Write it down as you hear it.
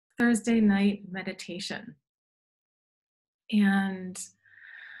Thursday night meditation. And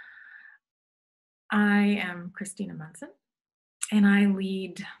I am Christina Monson, and I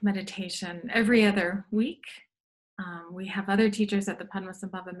lead meditation every other week. We have other teachers at the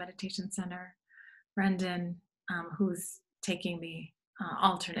Padmasambhava Meditation Center, Brendan, who's taking the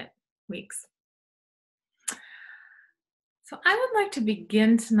alternate weeks. So I would like to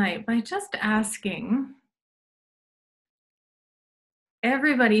begin tonight by just asking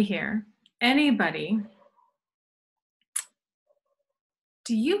everybody here, anybody,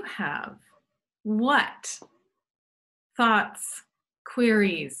 do you have what thoughts,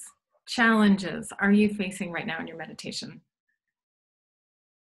 queries, challenges are you facing right now in your meditation?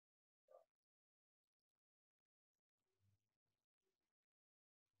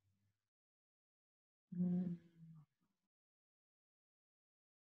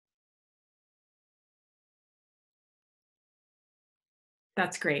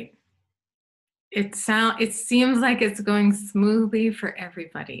 That's great. It seems like it's going smoothly for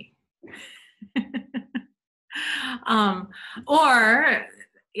everybody. um, or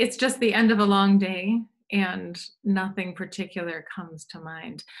it's just the end of a long day and nothing particular comes to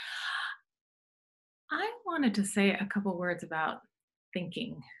mind. I wanted to say a couple words about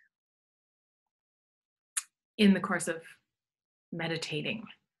thinking in the course of meditating.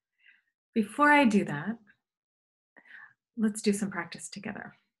 Before I do that, let's do some practice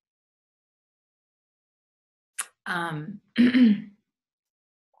together.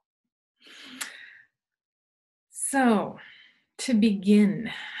 So, to begin,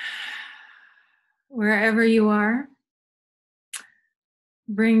 wherever you are,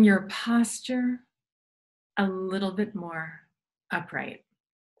 bring your posture a little bit more upright.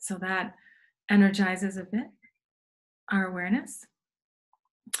 So that energizes a bit our awareness.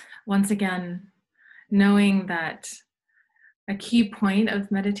 Once again, knowing that a key point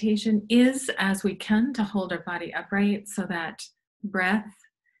of meditation is, as we can, to hold our body upright so that breath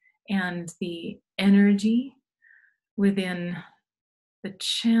and the energy within the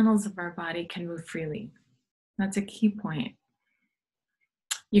channels of our body can move freely. That's a key point.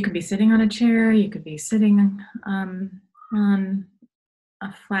 You could be sitting on a chair, you could be sitting on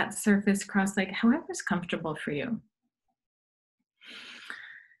a flat surface, cross-legged, however's comfortable for you.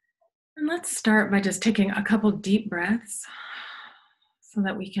 And let's start by just taking a couple deep breaths so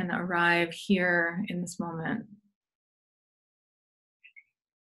that we can arrive here in this moment.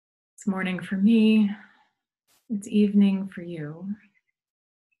 It's morning for me, it's evening for you.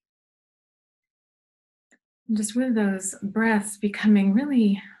 And just with those breaths becoming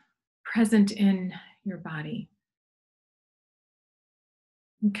really present in your body,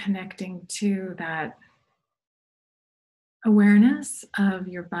 and connecting to that awareness of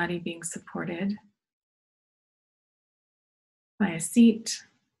your body being supported by a seat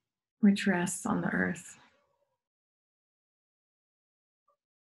which rests on the earth.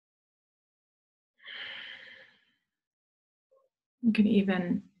 You can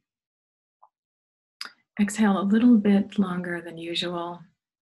even exhale a little bit longer than usual.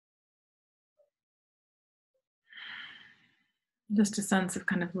 Just a sense of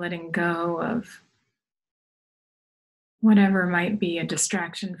kind of letting go of whatever might be a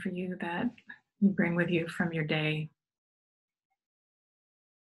distraction for you that you bring with you from your day.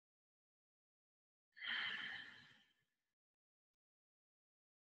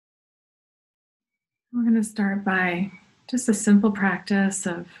 We're going to start by just a simple practice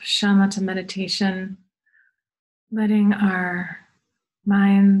of shamatha meditation, letting our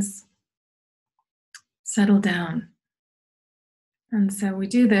minds settle down. And so we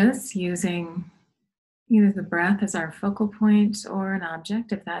do this using either the breath as our focal point or an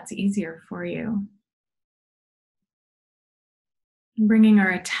object, if that's easier for you. Bringing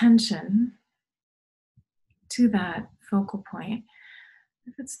our attention to that focal point.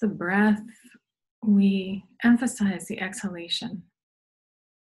 If it's the breath, we emphasize the exhalation.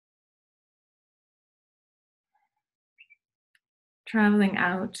 Traveling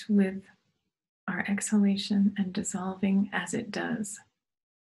out with our exhalation and dissolving as it does.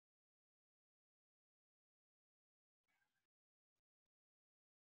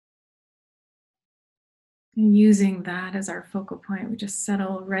 And using that as our focal point, we just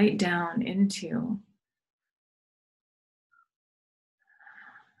settle right down into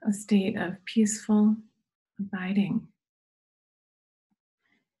a state of peaceful abiding.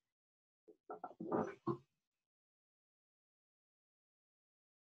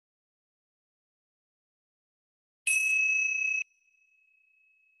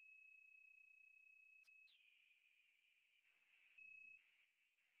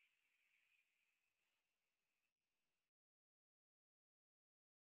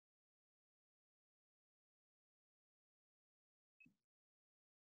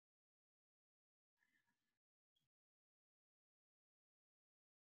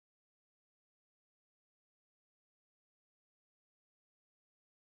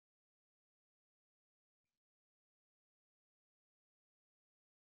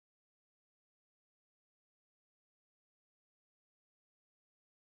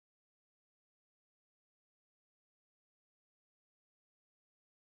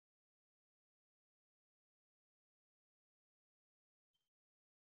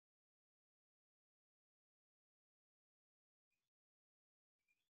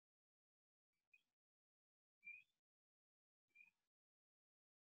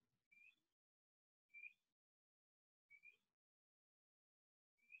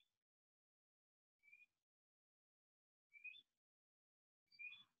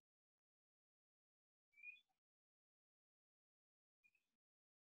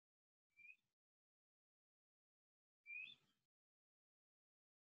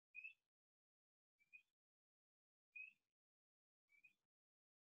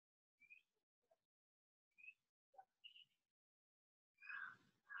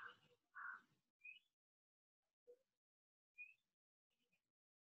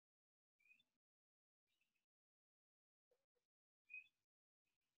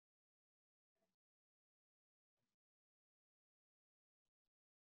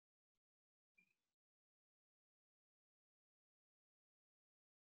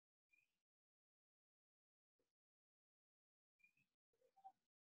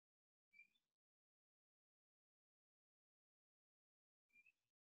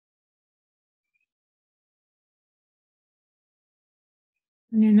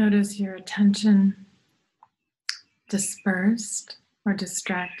 When you notice your attention dispersed or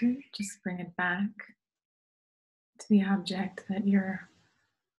distracted, just bring it back to the object that you're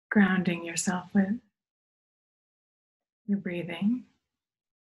grounding yourself with, your breathing,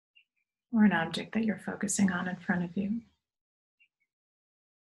 or an object that you're focusing on in front of you.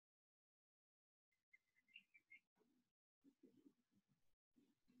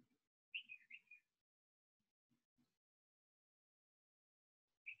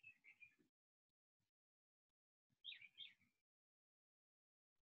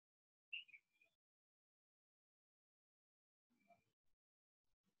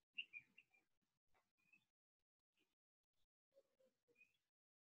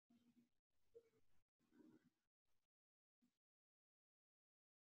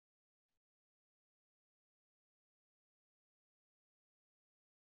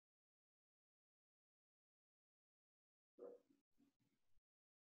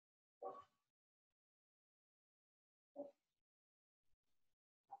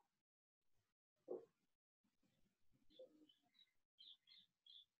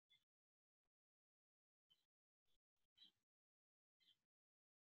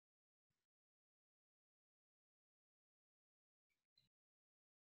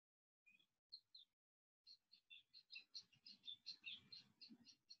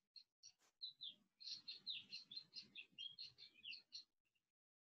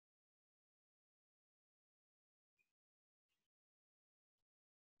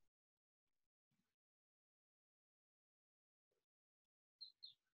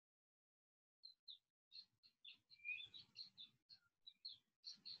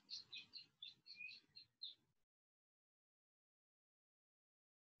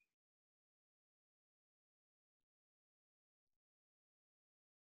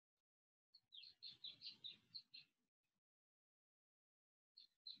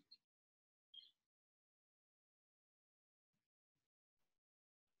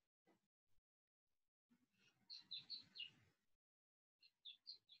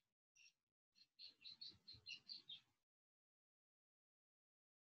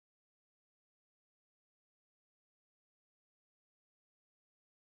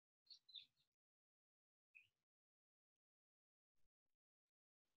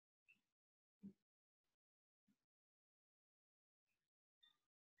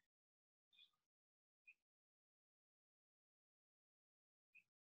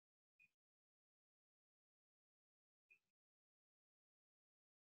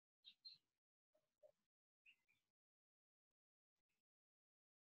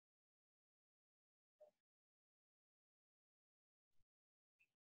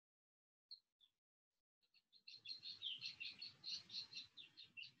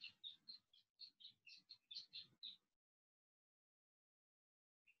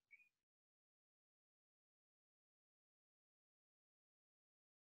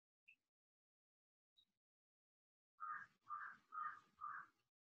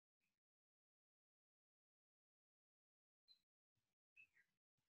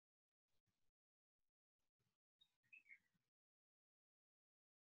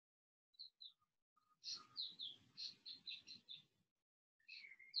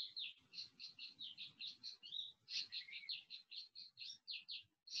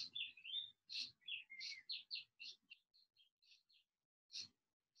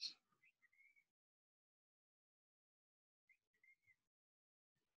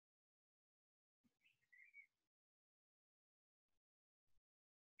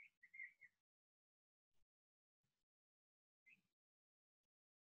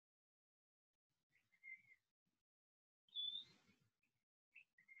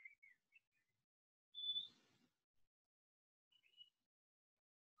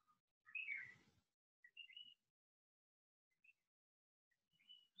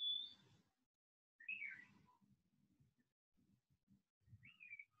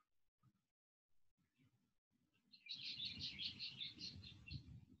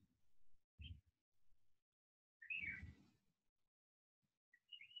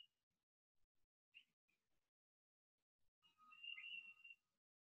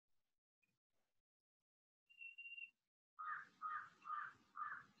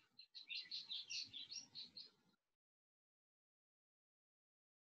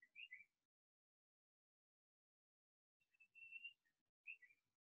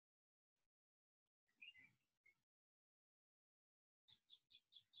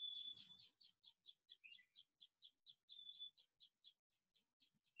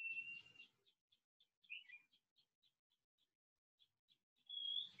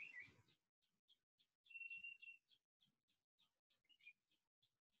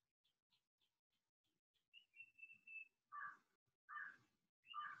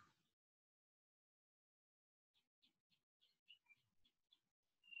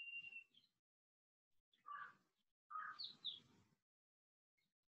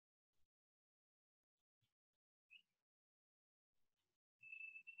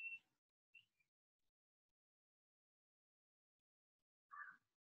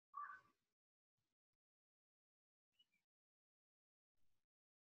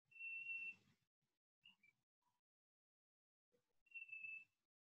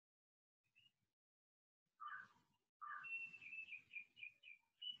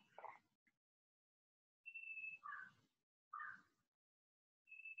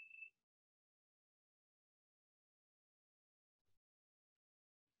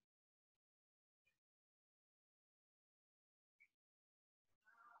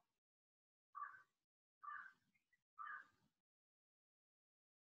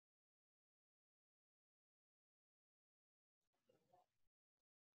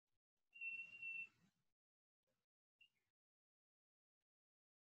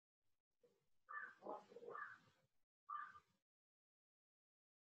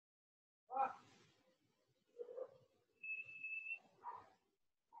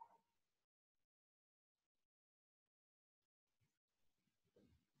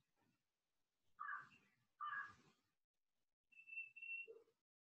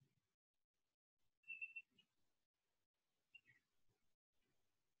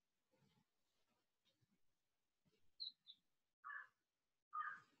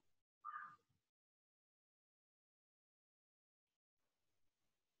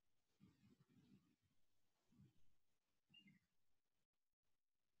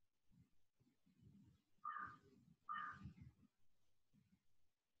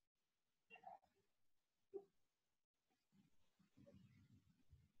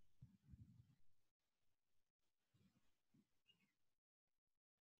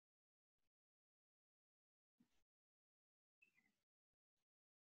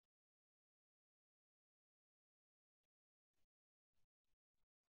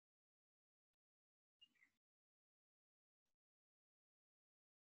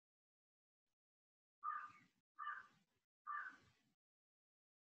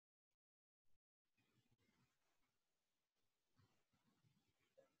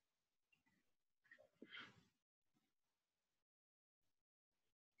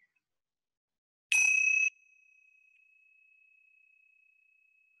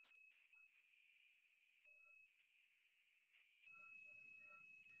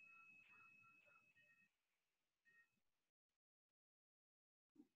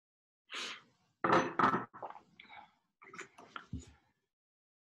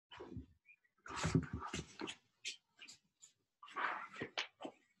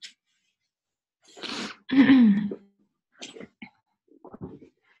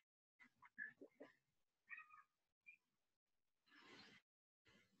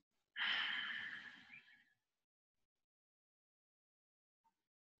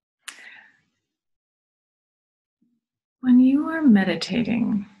 When you are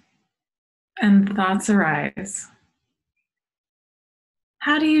meditating and thoughts arise,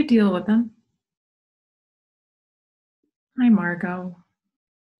 how do you deal with them? Hi, Margot.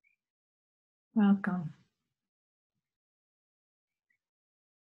 Welcome.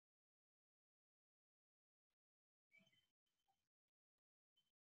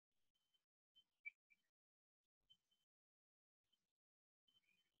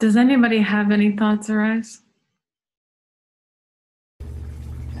 Does anybody have any thoughts arise?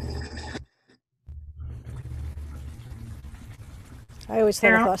 I always have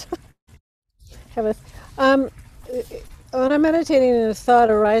Carol? a thought. Um, when I'm meditating and a thought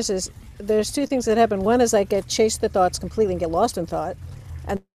arises, there's two things that happen. One is I get chase the thoughts completely and get lost in thought,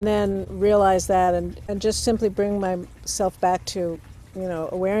 and then realize that and just simply bring myself back to,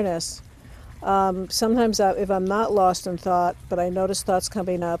 awareness. Sometimes if I'm not lost in thought, but I notice thoughts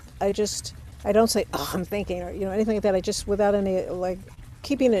coming up, I don't say, oh, I'm thinking, or anything like that. I just, without any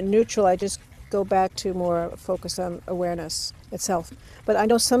keeping it neutral, I just go back to more focus on awareness itself. But I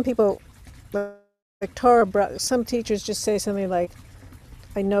know some people, like Tara, some teachers just say something like,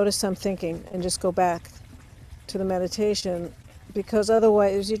 I notice I'm thinking, and just go back to the meditation, because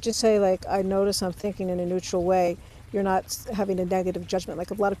otherwise you just say like, I notice I'm thinking in a neutral way, you're not having a negative judgment.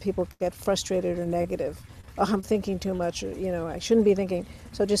 Like a lot of people get frustrated or negative. Oh, I'm thinking too much, or I shouldn't be thinking.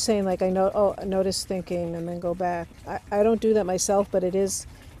 So just saying like, I notice thinking, and then go back. I don't do that myself, but it is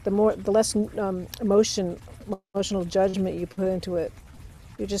the less emotional judgment you put into it,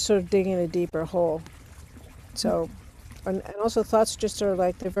 you're just sort of digging a deeper hole. So, and also thoughts just are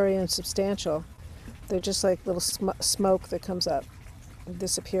like, they're very insubstantial. They're just like little smoke that comes up and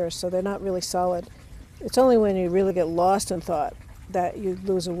disappears. So they're not really solid. It's only when you really get lost in thought that you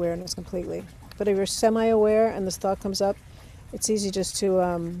lose awareness completely. But if you're semi-aware and this thought comes up, it's easy just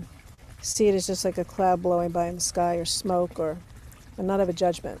to see it as just like a cloud blowing by in the sky, or smoke, and not have a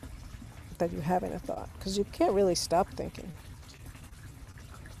judgment that you're having a thought, because you can't really stop thinking.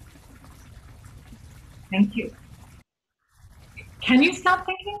 Thank you. Can you stop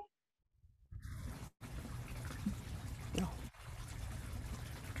thinking? No.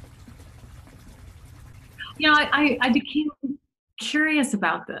 I became curious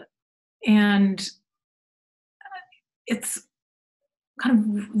about that. And it's kind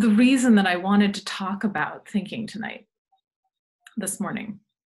of the reason that I wanted to talk about thinking tonight, this morning.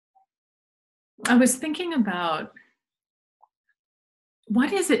 I was thinking about,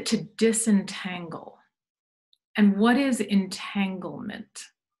 what is it to disentangle? And what is entanglement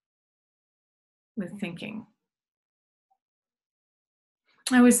with thinking?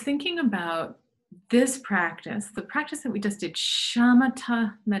 I was thinking about this practice, the practice that we just did,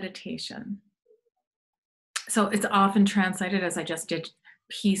 shamatha meditation. So it's often translated as, I just did,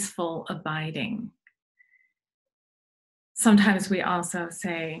 peaceful abiding. Sometimes we also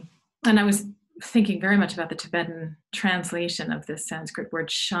say, and I was thinking very much about the Tibetan translation of this Sanskrit word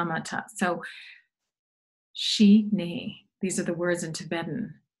shamatha. So shi, ne, these are the words in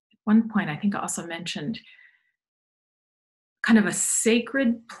Tibetan. At one point, I think I also mentioned kind of a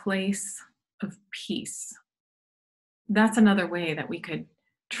sacred place of peace. That's another way that we could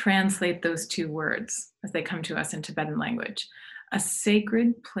translate those two words as they come to us in Tibetan language. A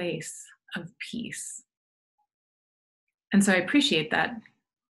sacred place of peace. And so I appreciate that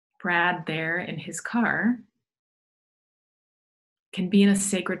Brad there in his car can be in a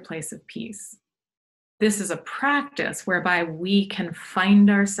sacred place of peace. This is a practice whereby we can find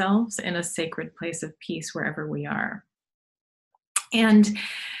ourselves in a sacred place of peace wherever we are. And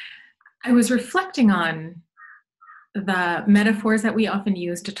I was reflecting on the metaphors that we often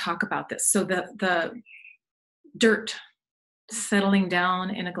use to talk about this. So the dirt settling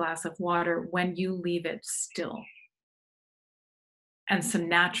down in a glass of water when you leave it still, and some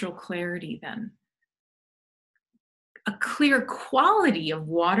natural clarity then. A clear quality of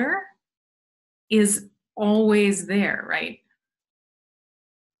water is always there, right?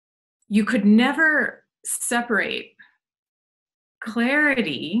 You could never separate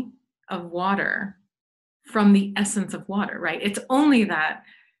clarity of water from the essence of water, right? It's only that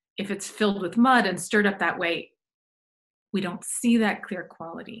if it's filled with mud and stirred up that way, we don't see that clear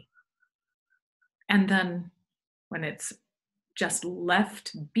quality. And then when it's just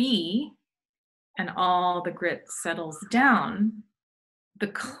left be and all the grit settles down, the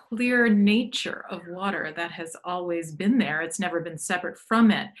clear nature of water that has always been there, it's never been separate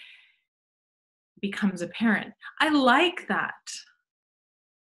from it, becomes apparent. I like that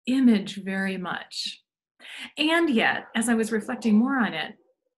image very much. And yet, as I was reflecting more on it,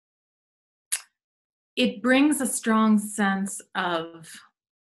 it brings a strong sense of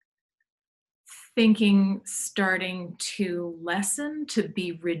thinking starting to lessen, to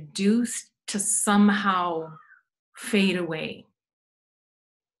be reduced, to somehow fade away.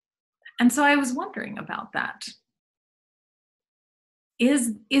 And so I was wondering about that.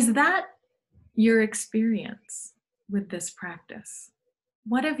 Is that your experience with this practice?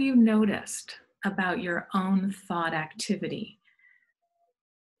 What have you noticed about your own thought activity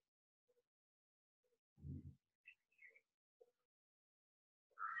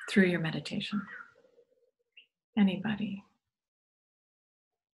through your meditation? Anybody?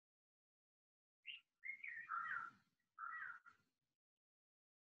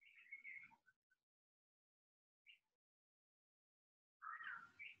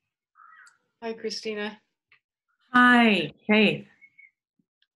 Hi, Christina. Hi, Faith.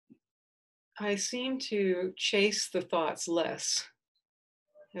 I seem to chase the thoughts less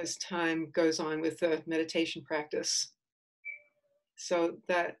as time goes on with the meditation practice. So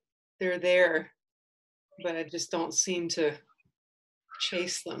that they're there, but I just don't seem to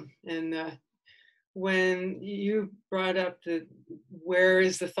chase them. And when you brought up the where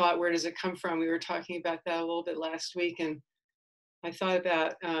is the thought, where does it come from? We were talking about that a little bit last week, and I thought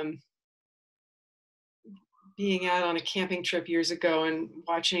about being out on a camping trip years ago and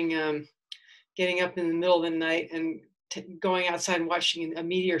watching, getting up in the middle of the night and going outside and watching a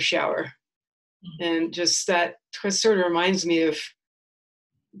meteor shower. And just that sort of reminds me of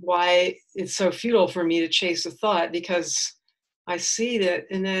why it's so futile for me to chase a thought, because I see that,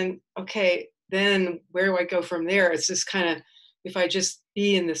 and then, okay, then where do I go from there? It's just kind of, if I just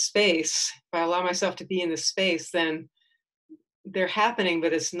be in the space, if I allow myself to be in the space, then they're happening,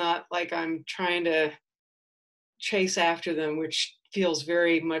 but it's not like I'm trying to chase after them, which feels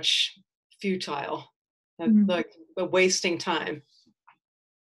very much futile, like wasting time.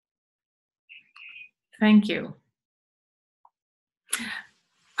 Thank you.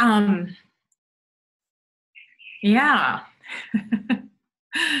 Yeah.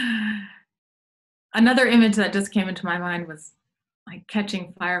 Another image that just came into my mind was like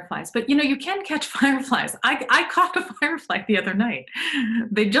catching fireflies. But you can catch fireflies. I caught a firefly the other night.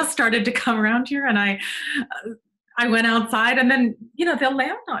 They just started to come around here, and I went outside, and then they'll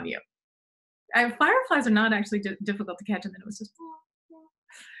land on you. Fireflies are not actually difficult to catch, and then it was just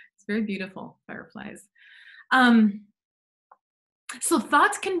it's very beautiful, fireflies. So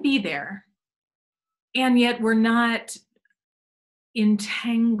thoughts can be there, and yet we're not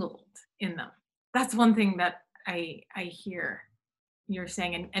entangled in them. That's one thing that I hear you're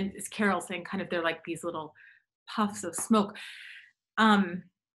saying, and as Carol saying, kind of they're like these little puffs of smoke.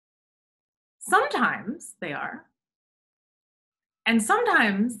 Sometimes they are, and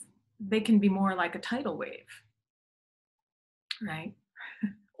sometimes they can be more like a tidal wave, right?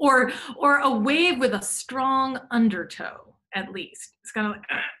 Or a wave with a strong undertow, at least. It's kind of like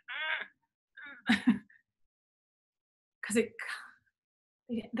because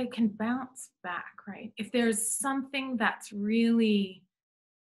they can bounce back, right? If there's something that's really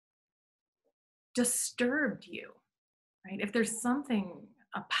disturbed you, right? If there's something,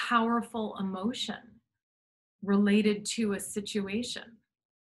 a powerful emotion related to a situation,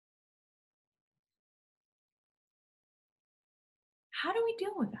 how do we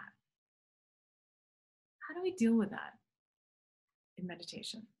deal with that? How do we deal with that in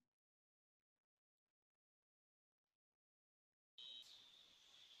meditation?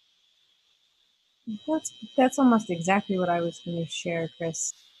 That's almost exactly what I was going to share,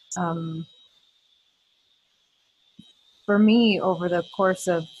 Chris. Um, for me, over the course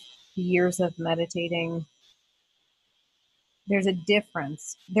of years of meditating, there's a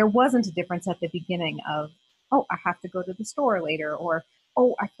difference. There wasn't a difference at the beginning of, oh, I have to go to the store later, or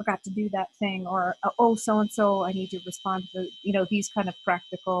oh, I forgot to do that thing, or oh, so and so, I need to respond to these kind of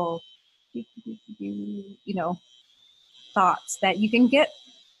practical, thoughts that you can get.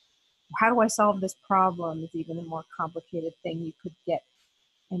 How do I solve this problem? Is even a more complicated thing you could get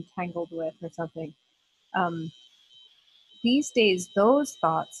entangled with or something. Um, these days, those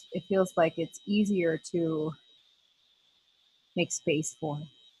thoughts, it feels like it's easier to make space for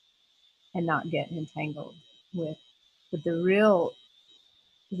and not get entangled with. But the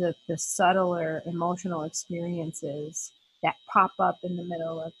subtler emotional experiences that pop up in the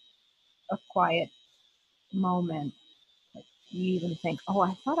middle of a quiet moment, you even think, oh,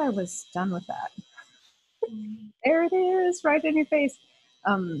 I thought I was done with that. There it is, right in your face.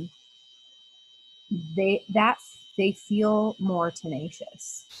 um, they feel more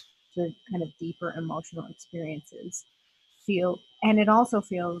tenacious. The kind of deeper emotional experiences feel, and it also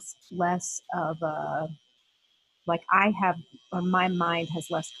feels less of a, like I have, or my mind has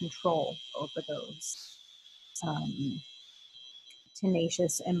less control over those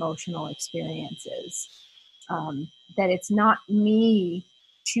tenacious emotional experiences. That it's not me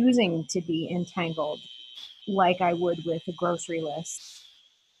choosing to be entangled like I would with a grocery list,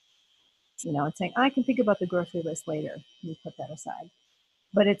 and saying, I can think about the grocery list later, and put that aside.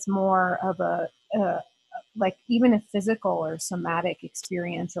 But it's more of like even a physical or somatic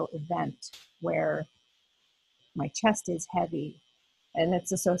experiential event where my chest is heavy and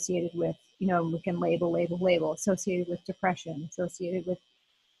it's associated with, we can label, associated with depression, associated with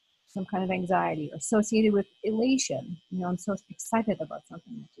some kind of anxiety, or associated with elation. I'm so excited about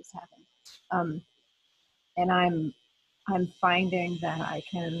something that just happened. And I'm finding that I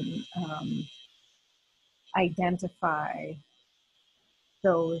can identify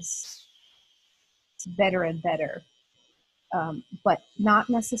those better and better, but not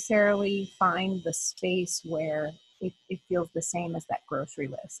necessarily find the space where it feels the same as that grocery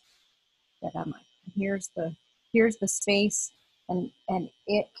list. That I'm like, here's the space, and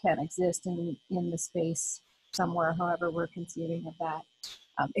it can exist in the space somewhere, however we're conceiving of that.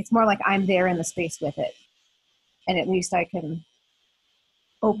 It's more like I'm there in the space with it, and at least I can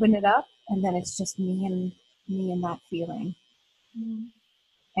open it up, and then it's just me and that feeling,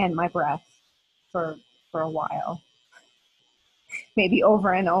 and my breath for a while, maybe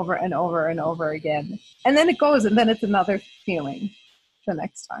over and over and over and over again, and then it goes, and then it's another feeling the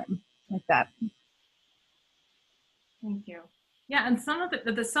next time, like that. Thank you. Yeah, and some of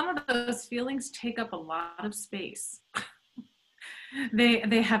those feelings take up a lot of space.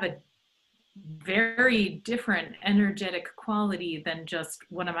 They have a very different energetic quality than just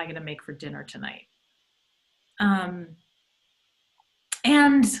what am I going to make for dinner tonight.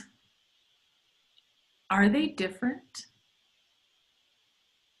 And are they different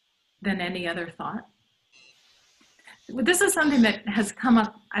than any other thought? This is something that has come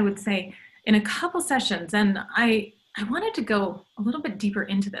up, I would say, in a couple sessions, and I wanted to go a little bit deeper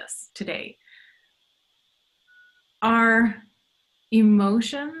into this today. Are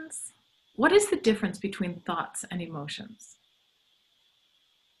emotions, what is the difference between thoughts and emotions?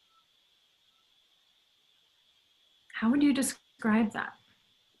 How would you describe that?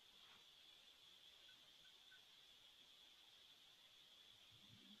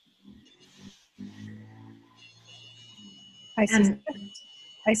 I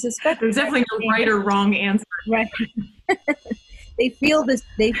suspect There's definitely no right or wrong answer. Right. They feel this.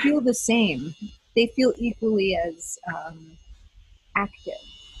 They feel the same. They feel equally as active,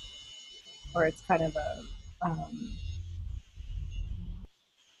 or it's kind of a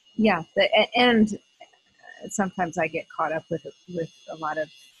yeah. And sometimes I get caught up with a lot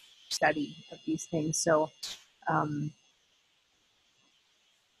of study of these things, so I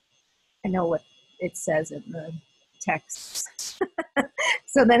know what it says in the text.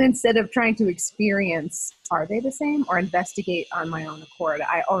 So then instead of trying to experience, are they the same, or investigate on my own accord,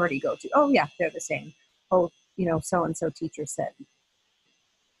 I already go to, oh yeah, they're the same. Oh, so-and-so teacher said.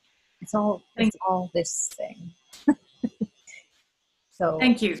 It's all this thing. So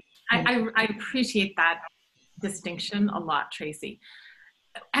thank you. I appreciate that distinction a lot, Tracy.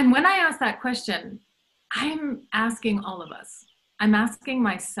 And when I ask that question, I'm asking all of us. I'm asking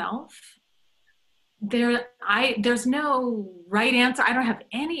myself. There's no right answer. I don't have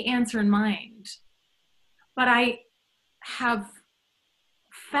any answer in mind, but I have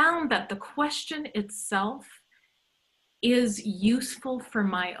found that the question itself is useful for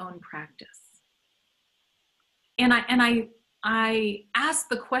my own practice. And I ask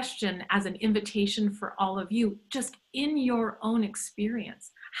the question as an invitation for all of you, just in your own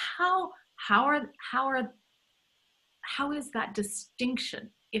experience. How is that distinction,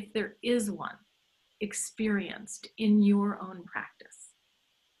 if there is one, experienced in your own practice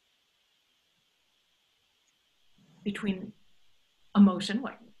between emotion,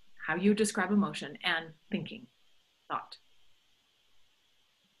 how you describe emotion, and thinking, thought?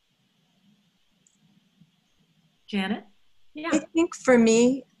 Janet? Yeah. I think for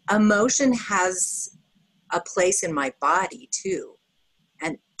me, emotion has a place in my body too,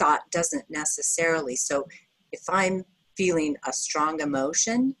 and thought doesn't necessarily. So if I'm feeling a strong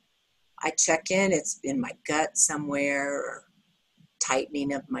emotion, I check in, it's in my gut somewhere, or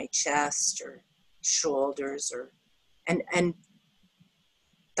tightening of my chest or shoulders, or and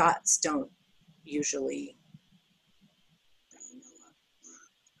thoughts don't usually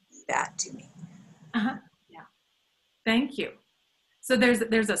that to me. Yeah. Thank you. So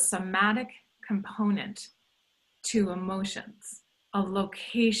there's a somatic component to emotions, a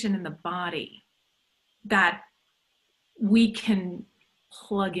location in the body that we can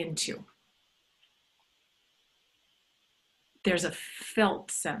plug into. There's a felt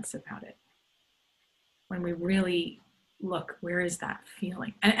sense about it. When we really look, where is that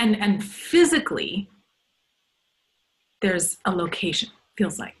feeling? And physically, there's a location,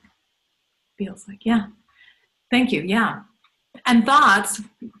 feels like, yeah. Thank you, yeah. And thoughts,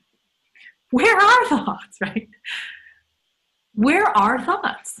 where are thoughts, right? Where are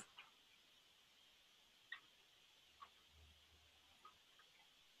thoughts?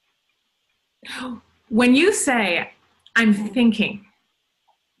 When you say, I'm thinking,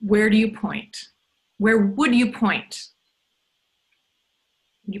 where do you point? Where would you point?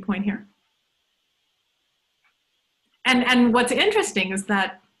 You point here. And what's interesting is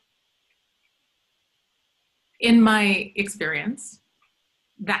that in my experience,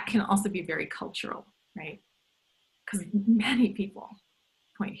 that can also be very cultural, right? Because many people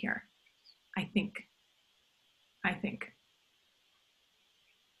point here. I think.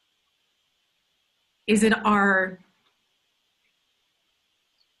 Is it our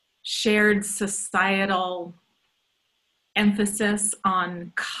shared societal emphasis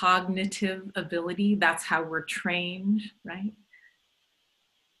on cognitive ability? That's how we're trained, right?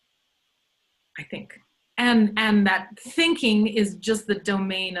 I think. And that thinking is just the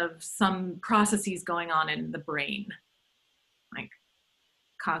domain of some processes going on in the brain, like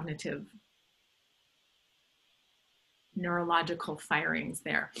cognitive neurological firings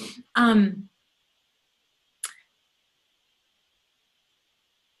there. Who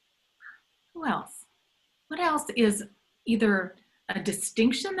else? What else is either a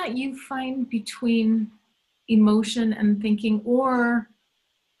distinction that you find between emotion and thinking, or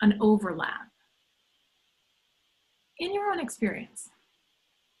an overlap in your own experience?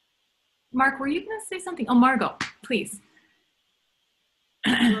 Mark, were you going to say something? Oh, Margot, please.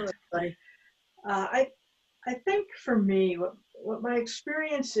 Hello, everybody. I think for me, what my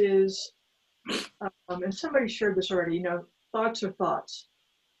experience is, and somebody shared this already, you know, thoughts are thoughts.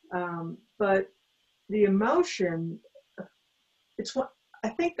 But the emotion, it's what I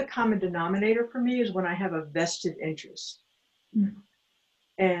think the common denominator for me is when I have a vested interest. Mm.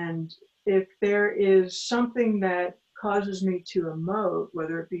 And if there is something that causes me to emote,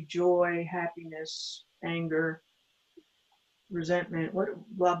 whether it be joy, happiness, anger, resentment, what,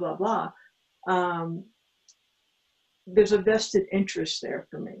 blah, blah, blah, there's a vested interest there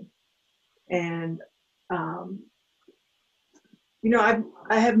for me. And, you know,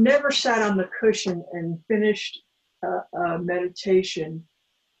 I have never sat on the cushion and finished a meditation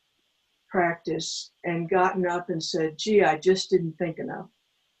practice and gotten up and said, gee, I just didn't think enough.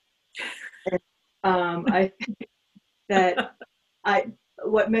 And, I think that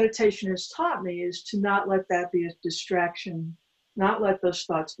what meditation has taught me is to not let that be a distraction, not let those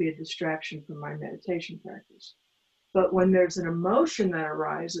thoughts be a distraction from my meditation practice. But when there's an emotion that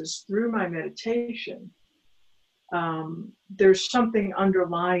arises through my meditation, there's something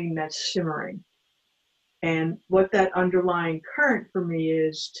underlying that's simmering. And what that underlying current for me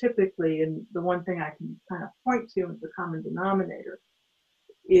is typically, and the one thing I can kind of point to as the common denominator,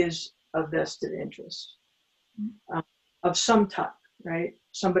 is a vested interest of some type, right?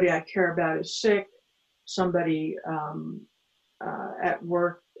 Somebody I care about is sick, somebody at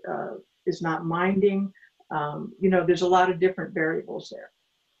work is not minding. You know, there's a lot of different variables there.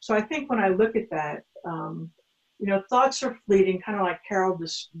 So I think when I look at that, you know, thoughts are fleeting, kind of like Carol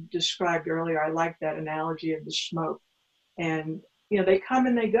described earlier. I like that analogy of the smoke. And, you know, they come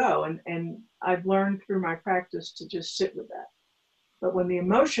and they go. And I've learned through my practice to just sit with that. But when the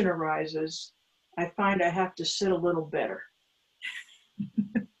emotion arises, I find I have to sit a little better.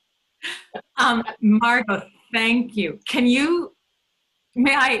 Margot, thank you.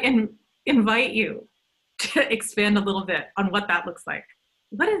 May I invite you to expand a little bit on what that looks like?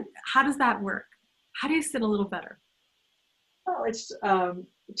 How does that work? How do you sit a little better? Well, it's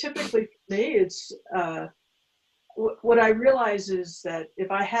typically for me, it's what I realize is that if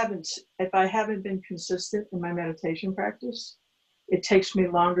I haven't been consistent in my meditation practice, it takes me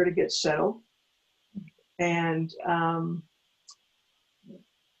longer to get settled. And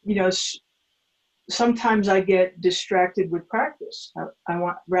you know, sometimes I get distracted with practice. I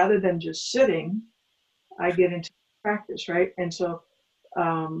want, rather than just sitting, I get into practice, right? And so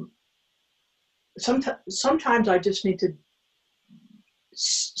sometimes I just need to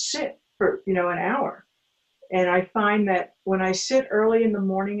sit for, you know, an hour. And I find that when I sit early in the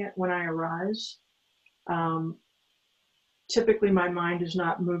morning when I arise, typically my mind is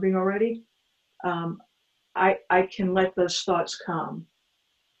not moving already. I can let those thoughts come.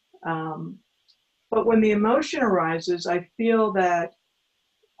 But when the emotion arises, I feel that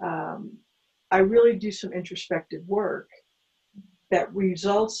I really do some introspective work that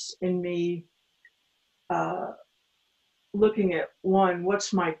results in me looking at, one,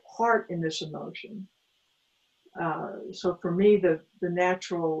 what's my part in this emotion? So for me, the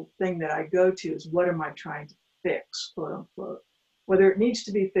natural thing that I go to is, what am I trying to fix, quote unquote, whether it needs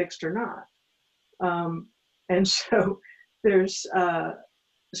to be fixed or not. And so there's,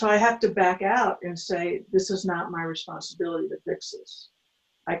 so I have to back out and say, this is not my responsibility to fix this.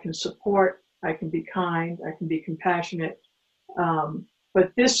 I can support, I can be kind, I can be compassionate.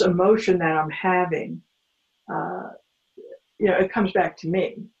 But this emotion that I'm having, it comes back to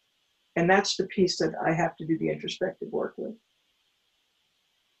me. And that's the piece that I have to do the introspective work with.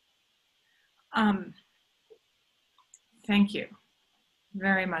 Thank you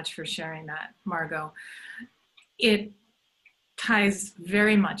very much for sharing that, Margot. It ties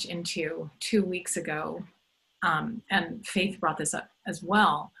very much into 2 weeks ago, and Faith brought this up as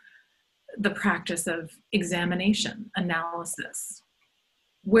well, the practice of examination, analysis.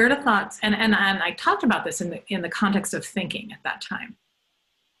 Where do thoughts, and I talked about this in the context of thinking at that time.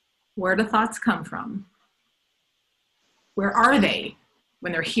 Where do thoughts come from? Where are they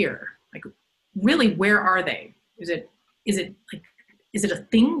when they're here? Like, really, where are they? Is it a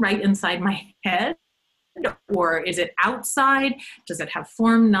thing right inside my head? Or is it outside? Does it have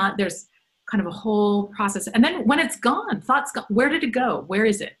form? Not, there's kind of a whole process. And then when it's gone, thoughts gone, where did it go? Where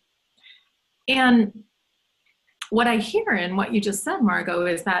is it? And what I hear in what you just said, Margot,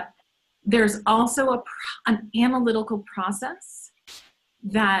 is that there's also an analytical process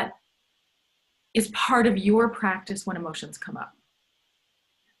that is part of your practice when emotions come up,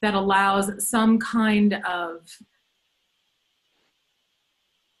 that allows some kind of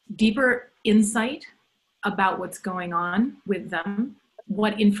deeper insight about what's going on with them,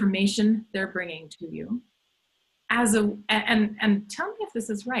 what information they're bringing to you, and tell me if this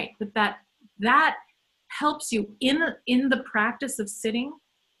is right, but that helps you in the practice of sitting,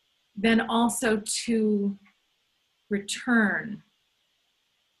 then also to return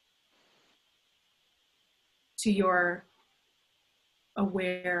to your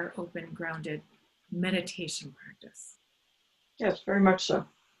aware, open, grounded meditation practice. Yes, very much so.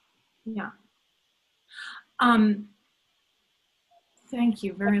 Yeah. Thank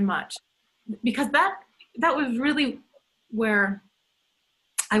you very much, because that was really where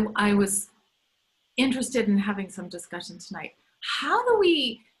I was interested in having some discussion tonight. How do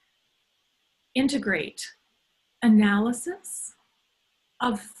we integrate analysis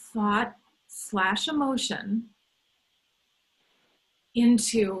of thought / emotion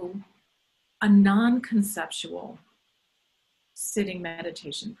into a non-conceptual sitting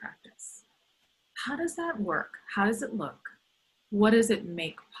meditation practice? How does that work? How does it look? What does it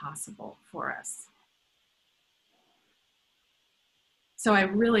make possible for us? So I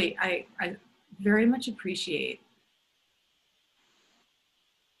very much appreciate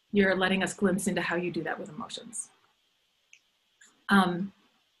your letting us glimpse into how you do that with emotions.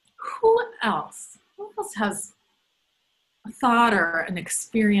 Who else has a thought or an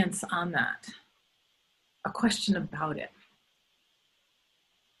experience on that? A question about it?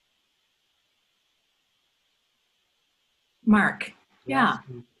 Mark, yeah.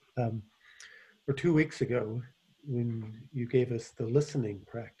 Or 2 weeks ago, when you gave us the listening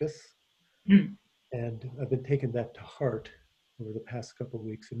practice, and I've been taking that to heart over the past couple of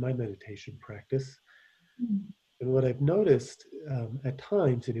weeks in my meditation practice. And what I've noticed, at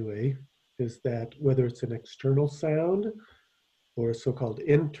times anyway, is that whether it's an external sound or a so-called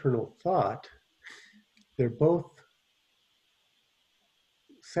internal thought, they're both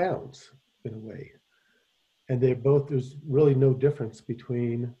sounds in a way. And there's really no difference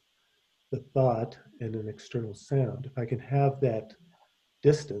between the thought and an external sound. If I can have that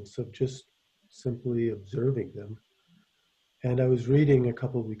distance of just simply observing them. And I was reading a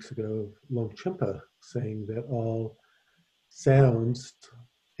couple of weeks ago of Longchenpa saying that all sounds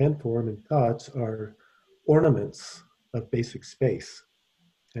and form and thoughts are ornaments of basic space.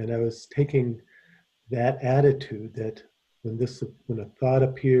 And I was taking that attitude that when a thought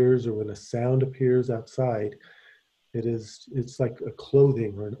appears or when a sound appears outside, it's like a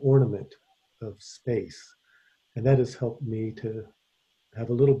clothing or an ornament of space. And that has helped me to have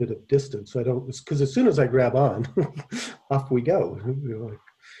a little bit of distance. So I don't, because as soon as I grab on, off we go,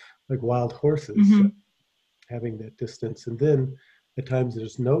 like wild horses, having that distance. And then at times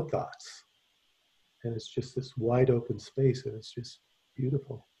there's no thoughts. And it's just this wide open space, and it's just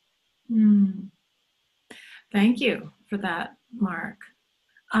beautiful. Thank you for that, Mark.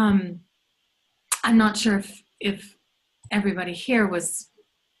 I'm not sure if everybody here was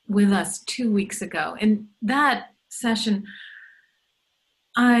with us 2 weeks ago. In that session,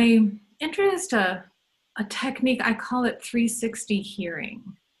 I introduced a technique, I call it 360 hearing.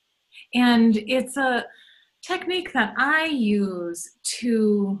 And it's a technique that I use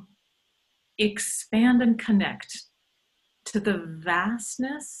to expand and connect to the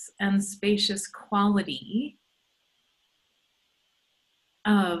vastness and spacious quality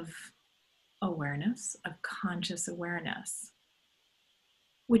of awareness, of conscious awareness,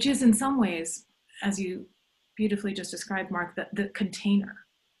 which is in some ways, as you beautifully just described, Mark, the container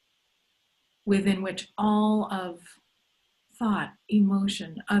within which all of thought,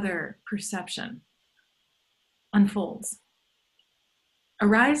 emotion, other perception unfolds,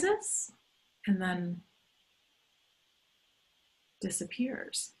 arises, and then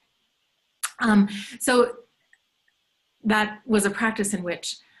disappears. So that was a practice in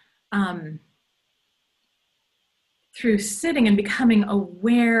which, through sitting and becoming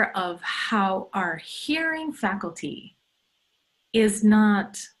aware of how our hearing faculty is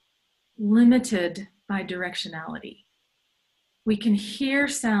not limited by directionality. We can hear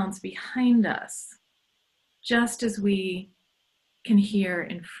sounds behind us just as we can hear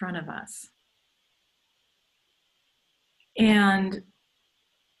in front of us. And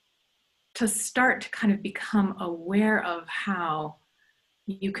to start to kind of become aware of how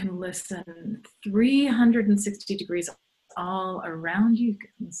you can listen 360 degrees all around you. You can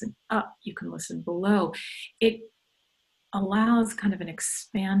listen up, you can listen below. It allows kind of an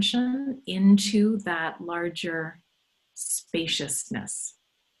expansion into that larger spaciousness.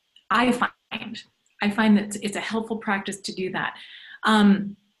 I find that it's a helpful practice to do that.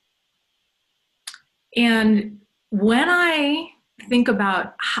 And when I think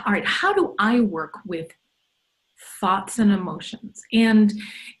about, all right, how do I work with thoughts and emotions? And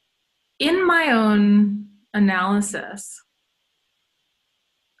in my own analysis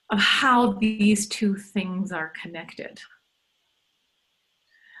of how these two things are connected,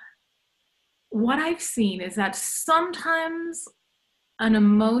 what I've seen is that sometimes an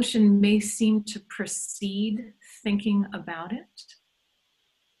emotion may seem to precede thinking about it.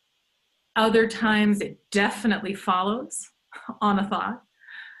 Other times it definitely follows on a thought.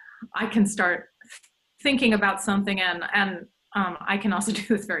 I can start thinking about something, and I can also do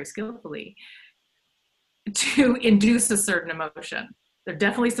this very skillfully to induce a certain emotion. There are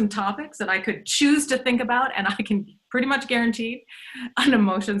definitely some topics that I could choose to think about, and I can pretty much guarantee an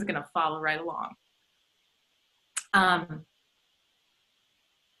emotion is going to follow right along.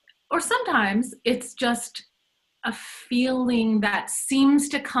 Or sometimes it's just a feeling that seems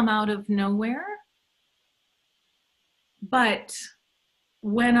to come out of nowhere. But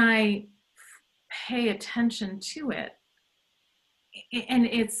when I pay attention to it, and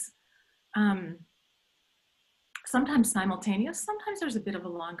it's sometimes simultaneous, sometimes there's a bit of a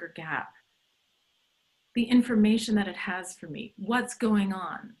longer gap. The information that it has for me, what's going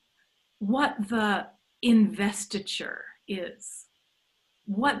on, what the investiture is,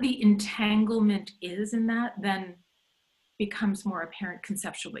 what the entanglement is in that, then becomes more apparent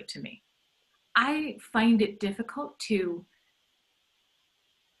conceptually to me. I find it difficult to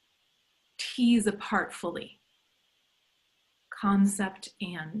tease apart fully concept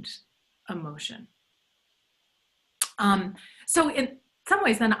and emotion. So in some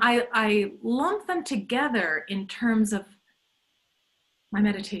ways then I lump them together in terms of my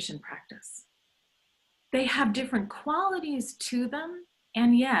meditation practice. They have different qualities to them,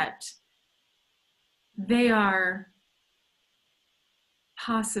 and yet they are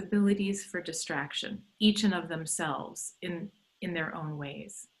possibilities for distraction, each and of themselves in their own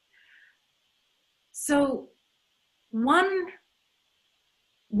ways. So one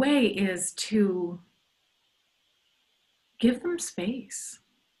way is to give them space.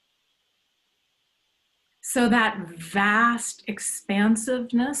 So that vast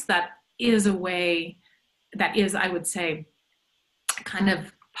expansiveness, that is a way, that is, I would say, kind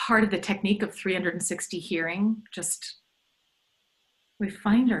of part of the technique of 360 hearing. Just, we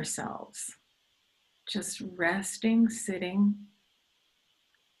find ourselves just resting, sitting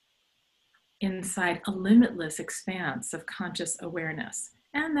inside a limitless expanse of conscious awareness.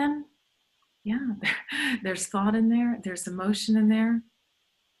 And then, yeah, there's thought in there, there's emotion in there,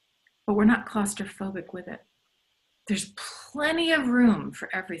 but we're not claustrophobic with it. There's plenty of room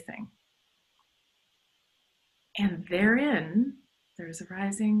for everything. And therein, there's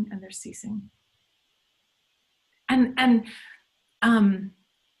arising and there's ceasing. And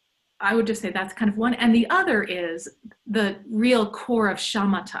I would just say that's kind of one. And the other is the real core of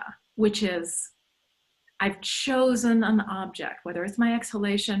shamatha, which is I've chosen an object, whether it's my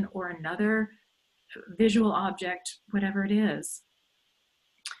exhalation or another visual object, whatever it is.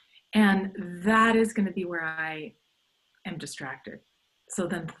 And that is going to be where I am distracted. So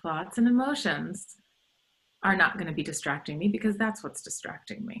then thoughts and emotions are not going to be distracting me, because that's what's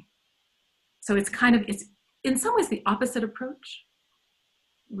distracting me. So it's in some ways the opposite approach.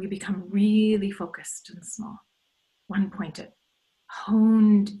 We become really focused and small, one-pointed,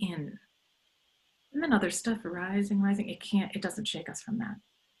 honed in. And then other stuff rising. It doesn't shake us from that.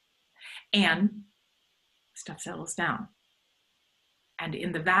 And stuff settles down. And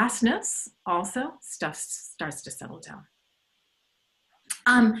in the vastness, also, stuff starts to settle down.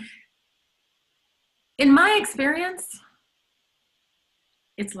 In my experience,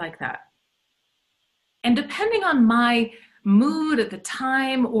 it's like that. And depending on my mood at the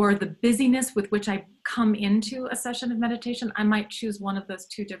time or the busyness with which I come into a session of meditation, I might choose one of those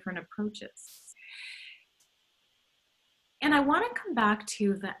two different approaches. And I want to come back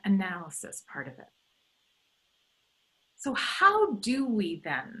to the analysis part of it. So how do we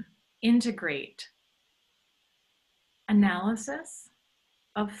then integrate analysis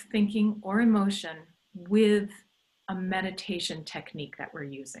of thinking or emotion with a meditation technique that we're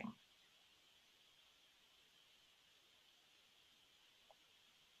using?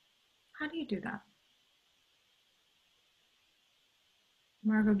 How do you do that?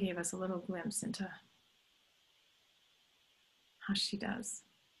 Margot gave us a little glimpse into how she does.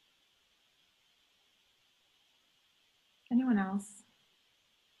 Anyone else?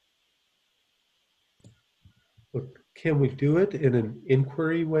 Look, can we do it in an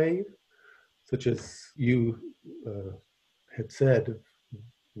inquiry way, such as you had said?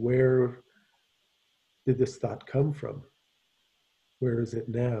 Where did this thought come from? Where is it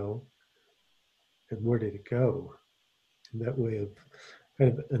now? And where did it go? And that way of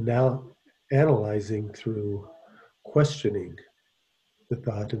kind of analyzing through questioning the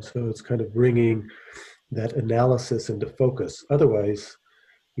thought. And so it's kind of bringing that analysis into focus. Otherwise,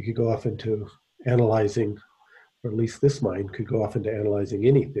 we could go off into analyzing, or at least this mind could go off into analyzing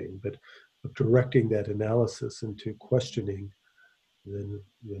anything, but of directing that analysis into questioning the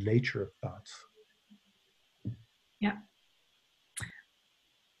nature of thoughts. Yeah.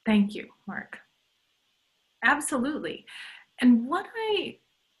 Thank you, Mark. Absolutely. And what I'd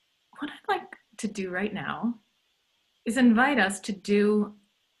like to do right now is invite us to do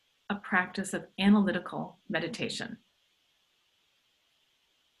a practice of analytical meditation.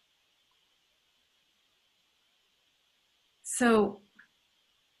 So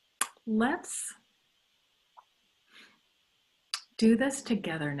let's do this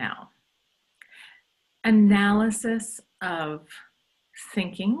together now. Analysis of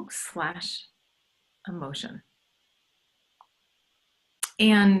thinking / emotion.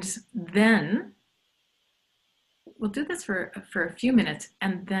 And then we'll do this for a few minutes,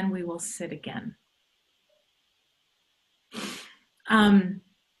 and then we will sit again. And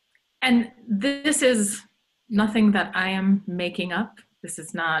this is nothing that I am making up. This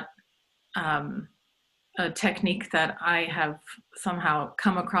is not a technique that I have somehow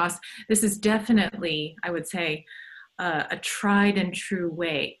come across. This is definitely, I would say, a tried and true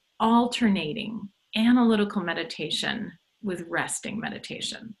way, alternating analytical meditation with resting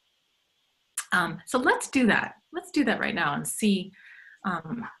meditation. So let's do that. Let's do that right now and see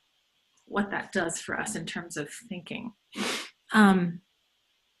what that does for us in terms of thinking. And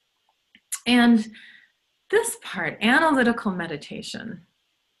this part, analytical meditation,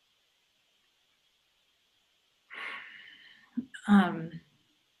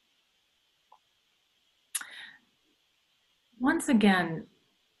 once again,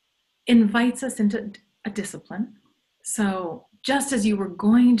 invites us into a discipline. So just as you were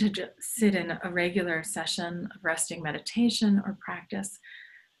going to sit in a regular session of resting meditation or practice,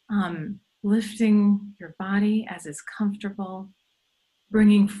 lifting your body as is comfortable,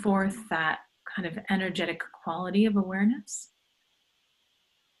 bringing forth that kind of energetic quality of awareness,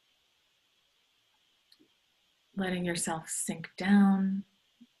 letting yourself sink down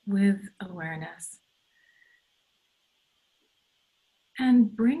with awareness,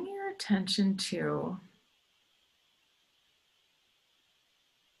 and bring your attention to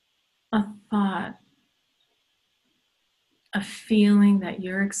a thought, a feeling that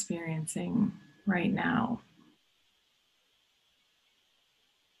you're experiencing right now.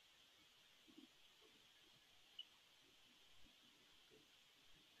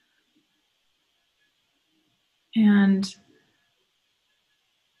 And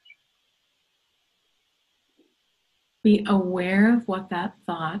be aware of what that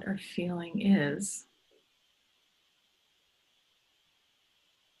thought or feeling is.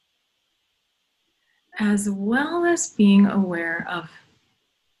 As well as being aware of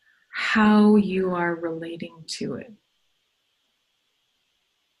how you are relating to it.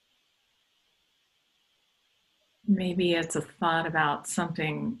 Maybe it's a thought about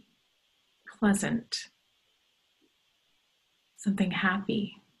something pleasant, something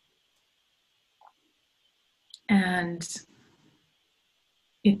happy. And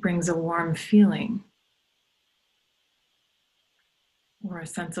it brings a warm feeling or a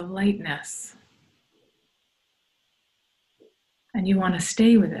sense of lightness. And you want to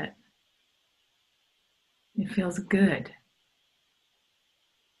stay with it. It feels good.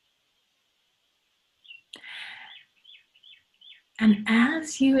 And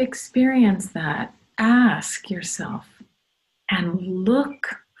as you experience that, ask yourself and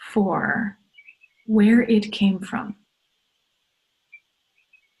look for where it came from.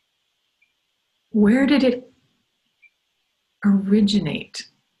 Where did it originate?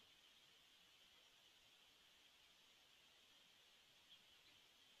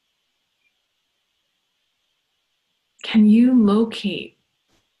 Can you locate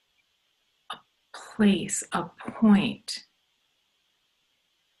a place, a point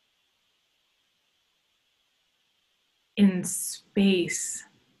in space,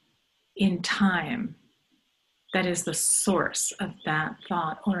 in time, that is the source of that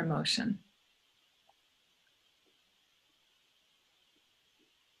thought or emotion?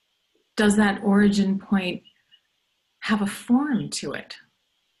 Does that origin point have a form to it?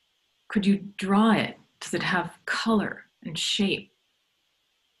 Could you draw it? Does it have color and shape?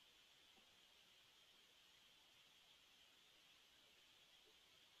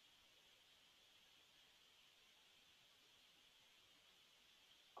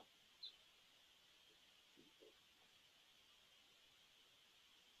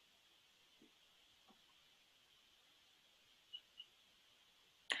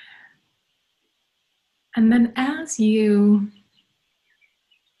 And then as you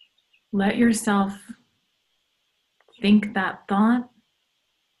let yourself think that thought,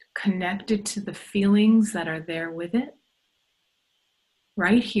 connect it to the feelings that are there with it,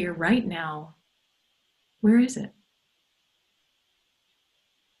 right here, right now, where is it?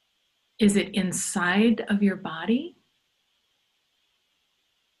 Is it inside of your body?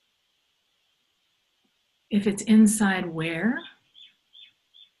 If it's inside, where?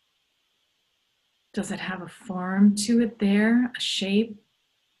 Does it have a form to it there, a shape?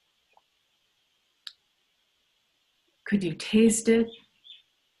 Could you taste it?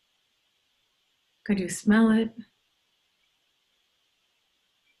 Could you smell it?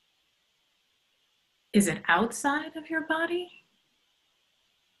 Is it outside of your body?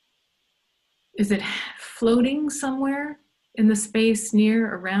 Is it floating somewhere in the space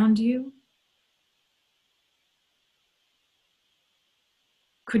near around you?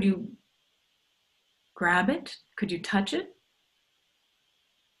 Could you grab it? Could you touch it?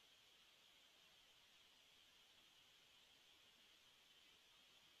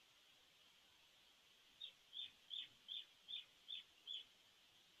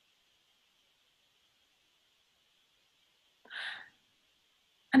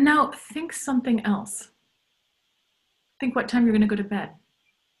 And now think something else. Think what time you're going to go to bed.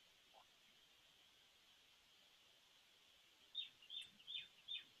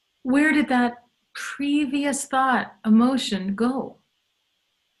 Where did that previous thought, emotion go?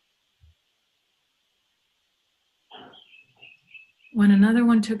 When another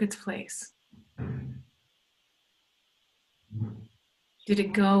one took its place? Did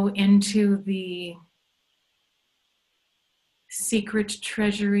it go into the secret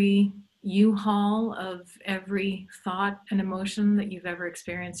treasury U-Haul of every thought and emotion that you've ever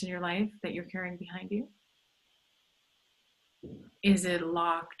experienced in your life that you're carrying behind you? Is it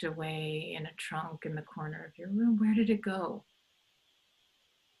locked away in a trunk in the corner of your room? Where did it go?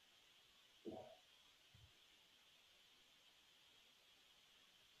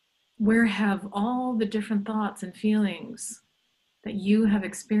 Where have all the different thoughts and feelings that you have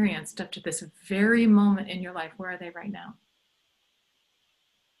experienced up to this very moment in your life, where are they right now?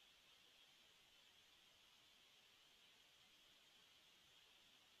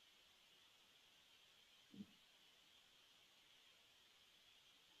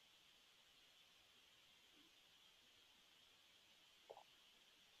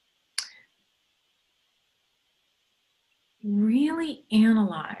 Really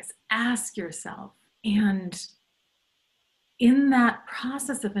analyze, ask yourself, and in that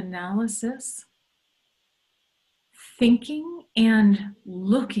process of analysis, thinking and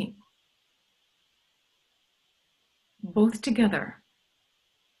looking, both together,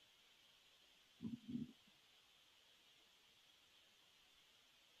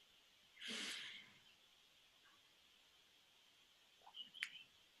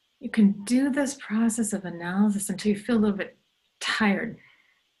 You can do this process of analysis until you feel a little bit tired.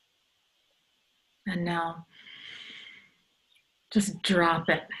 And now, just drop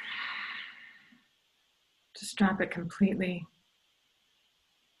it. Just drop it completely.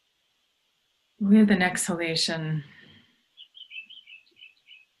 With an exhalation,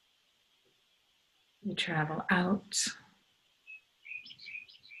 you travel out,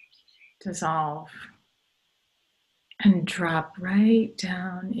 dissolve, and drop right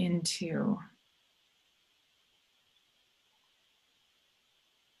down into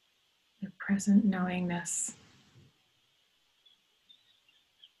your present knowingness.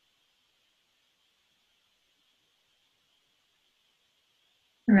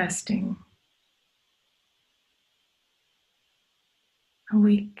 Resting,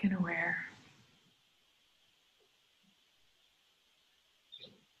 awake and aware.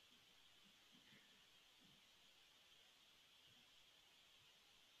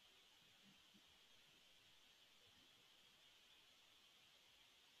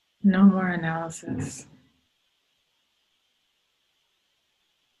 No more analysis.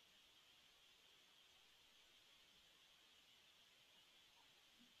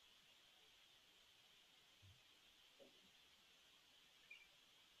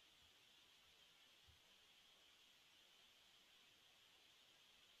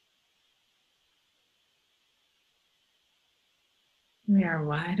 We are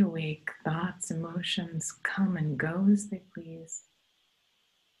wide awake. Thoughts, emotions come and go as they please.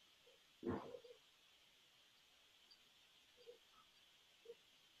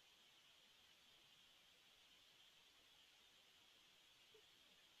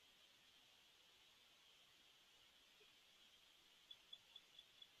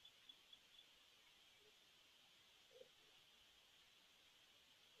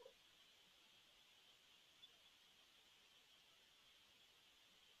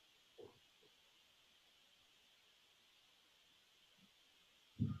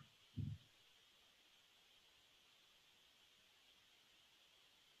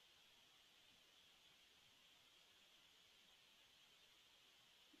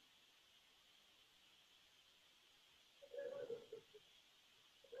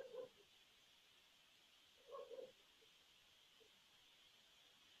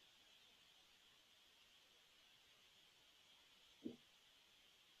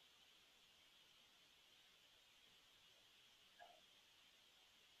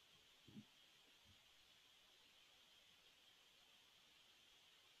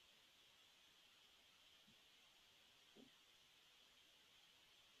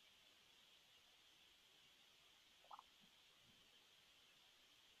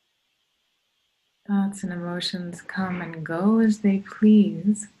 Thoughts and emotions come and go as they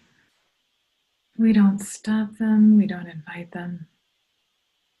please. We don't stop them, we don't invite them.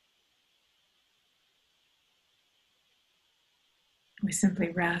 We simply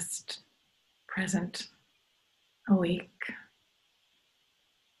rest, present, awake,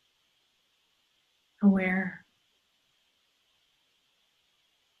 aware.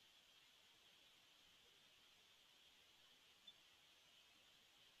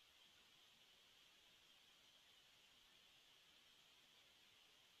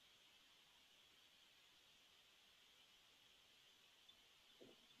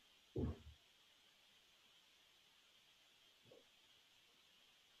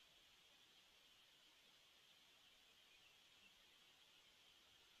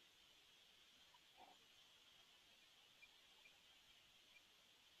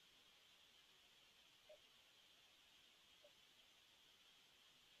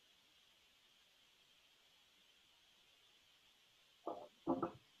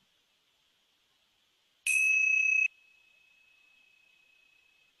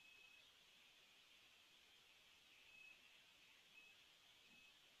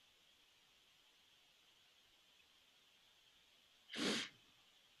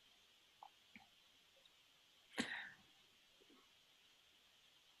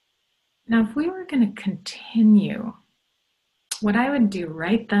 Now, if we were going to continue, what I would do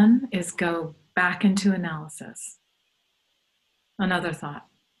right then is go back into analysis. Another thought,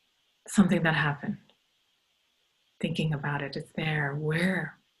 something that happened. Thinking about it, it's there.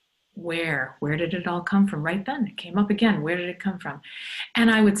 Where did it all come from? Right then, it came up again. Where did it come from? And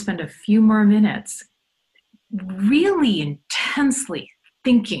I would spend a few more minutes really intensely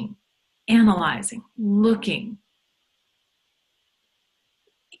thinking, analyzing, looking,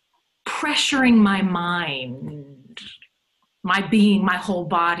 pressuring my mind, my being, my whole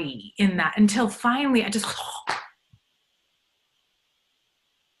body in that until finally I just,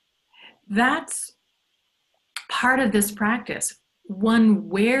 that's part of this practice. one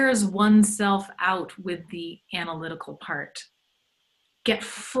wears oneself out with the analytical part. Get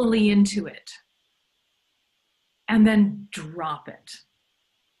fully into it. And then drop it.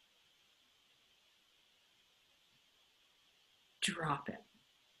 Drop it.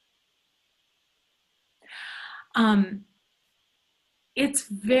 It's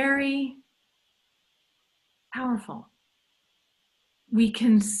very powerful. We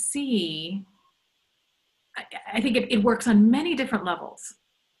can see, I think it works on many different levels,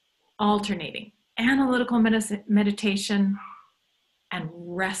 alternating analytical meditation and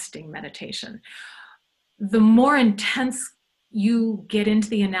resting meditation. The more intense you get into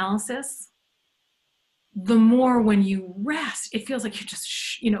the analysis, the more when you rest, it feels like you just,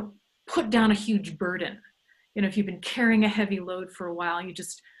 put down a huge burden. If you've been carrying a heavy load for a while, you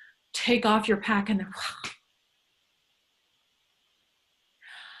just take off your pack and then,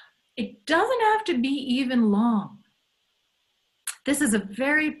 it doesn't have to be even long. This is a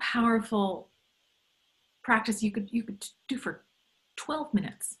very powerful practice you could do for 12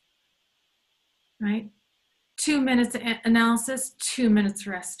 minutes, right? 2 minutes analysis, 2 minutes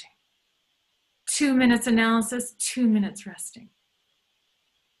resting. 2 minutes analysis, 2 minutes resting.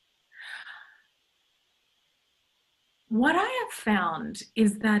 What I have found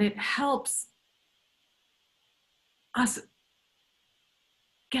is that it helps us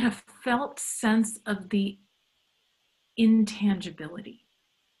get a felt sense of the intangibility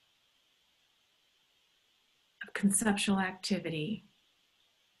of conceptual activity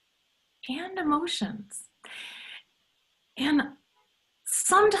and emotions. And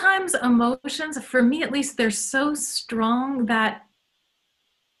sometimes emotions, for me at least, they're so strong that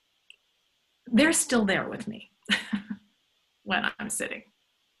they're still there with me when I'm sitting.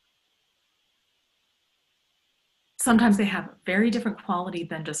 Sometimes they have a very different quality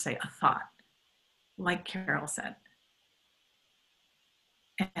than just, say, a thought, like Carol said.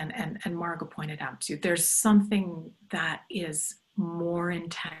 And Margot pointed out too, there's something that is more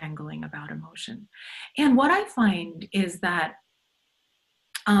entangling about emotion. And what I find is that,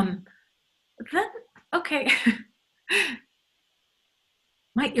 okay,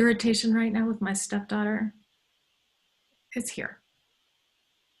 my irritation right now with my stepdaughter is here.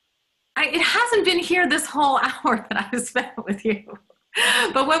 It hasn't been here this whole hour that I've spent with you.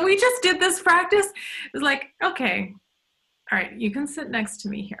 But when we just did this practice, it was like, okay, all right, you can sit next to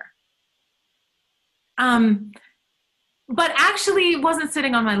me here. But actually wasn't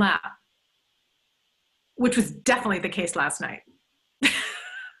sitting on my lap, which was definitely the case last night.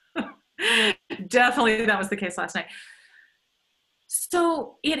 Definitely that was the case last night.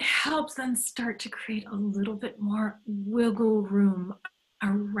 So it helps then start to create a little bit more wiggle room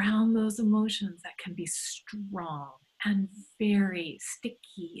around those emotions that can be strong and very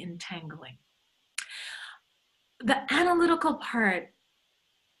sticky, entangling. The analytical part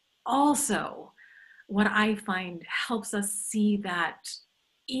also, what I find helps us see that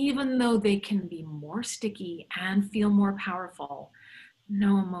even though they can be more sticky and feel more powerful,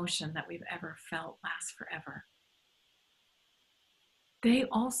 no emotion that we've ever felt lasts forever. They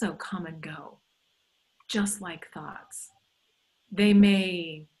also come and go, just like thoughts. They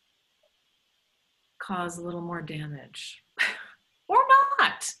may cause a little more damage or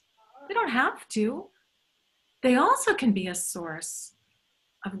not. They don't have to. They also can be a source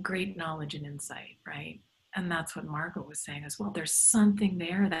of great knowledge and insight, right? And that's what Margot was saying as well. There's something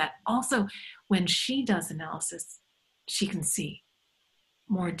there that also, when she does analysis, she can see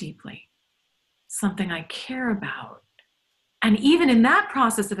more deeply. Something I care about. And even in that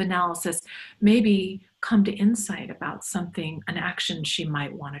process of analysis, maybe come to insight about something, an action she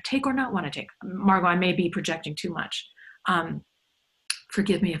might want to take or not want to take. Margot, I may be projecting too much.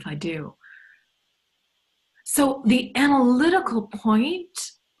 Forgive me if I do. So the analytical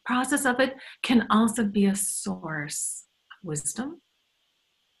process of it can also be a source of wisdom.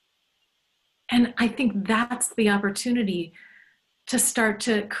 And I think that's the opportunity to start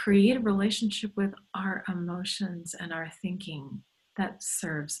to create a relationship with our emotions and our thinking that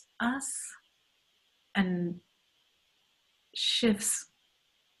serves us and shifts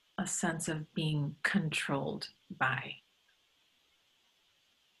a sense of being controlled by.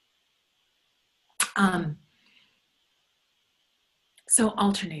 So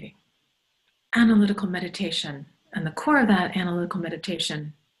alternating, analytical meditation, and the core of that analytical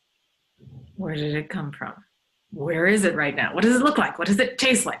meditation, where did it come from? Where is it right now? What does it look like? What does it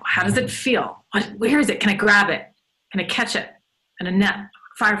taste like? How does it feel? Where is it? Can I grab it? Can I catch it? In a net,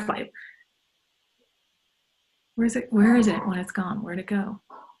 firefly? Where is it when it's gone? Where'd it go?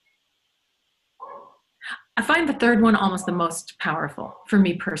 I find the third one almost the most powerful for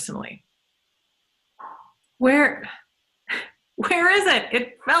me personally. Where Where is it?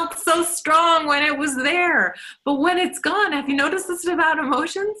 It felt so strong when it was there. But when it's gone, have you noticed this about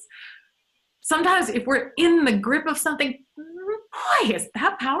emotions? Sometimes if we're in the grip of something, boy, is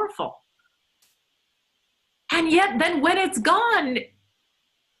that powerful. And yet then when it's gone,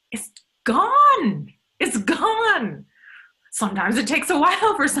 it's gone. It's gone. Sometimes it takes a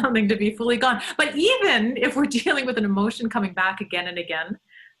while for something to be fully gone. But even if we're dealing with an emotion coming back again and again,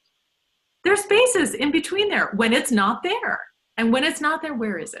 there's spaces in between there when it's not there. And when it's not there,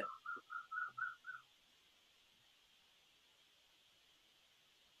 where is it?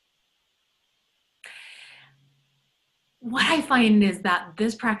 What I find is that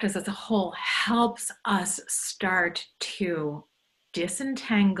this practice as a whole helps us start to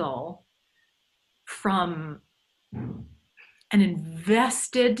disentangle from an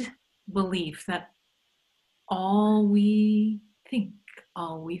invested belief that all we think,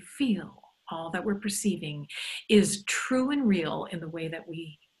 all we feel, all that we're perceiving is true and real in the way that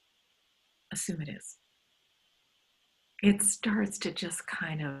we assume it is. It starts to just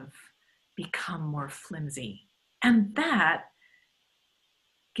kind of become more flimsy. And that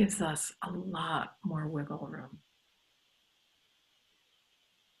gives us a lot more wiggle room.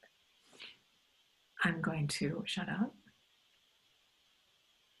 I'm going to shut up.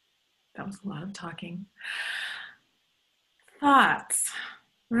 That was a lot of talking. Thoughts,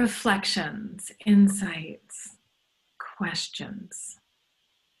 reflections, insights, questions.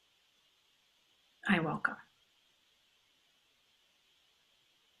 I welcome.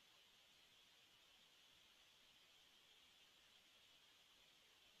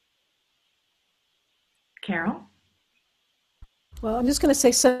 Carol? Well, I'm just going to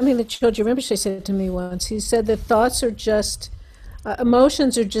say something that George Rinpoche said to me once. He said that thoughts are just,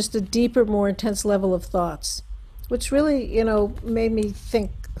 emotions are just a deeper, more intense level of thoughts, which really, made me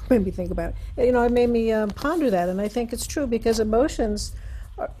think about it. It made me ponder that, and I think it's true because emotions,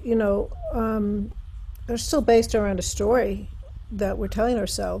 are, are still based around a story that we're telling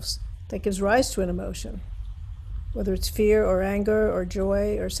ourselves that gives rise to an emotion, whether it's fear or anger or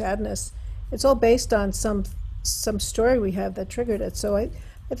joy or sadness. It's all based on some story we have that triggered it. So I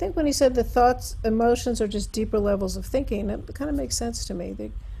think when he said the thoughts, emotions are just deeper levels of thinking, it kind of makes sense to me.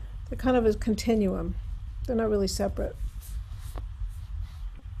 They're kind of a continuum. They're not really separate.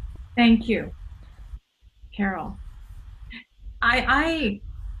 Thank you, Carol. I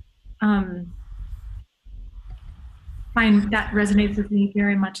find that resonates with me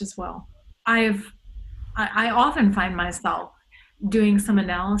very much as well. I often find myself doing some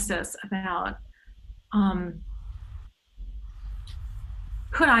analysis about am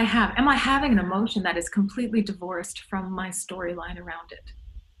I having an emotion that is completely divorced from my storyline around it,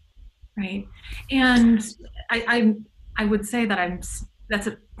 right? And I would say that that's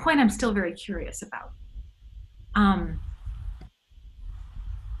a point I'm still very curious about.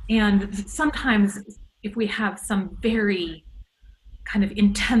 And sometimes if we have some very kind of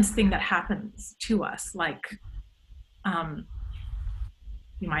intense thing that happens to us, like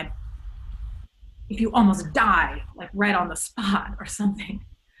if you almost die, like right on the spot or something,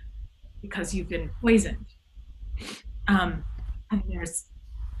 because you've been poisoned. And there's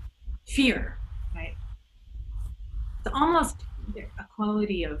fear, right? It's almost a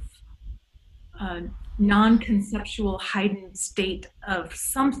quality of a non-conceptual heightened state of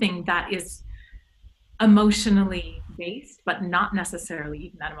something that is emotionally based, but not necessarily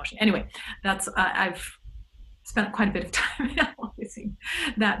even that emotion. Anyway, that's I've spent quite a bit of time analyzing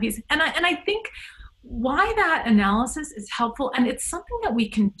that piece, and I think why that analysis is helpful, and it's something that we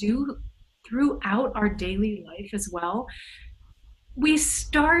can do throughout our daily life as well. We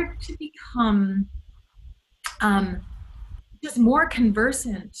start to become just more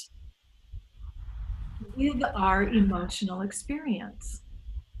conversant with our emotional experience,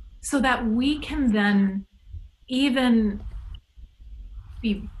 so that we can then even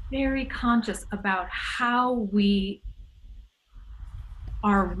be very conscious about how we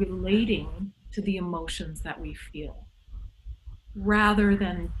are relating to the emotions that we feel, rather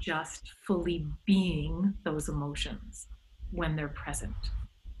than just fully being those emotions when they're present.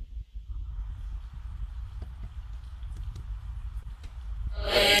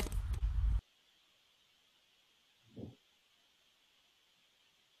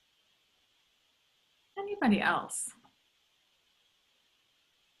 Anybody else?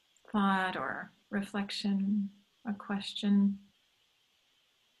 Thought or reflection, a question?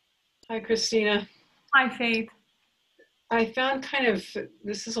 Hi, Christina. Hi, Faith. I found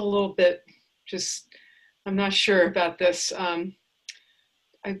this is a little bit I'm not sure about this. I'm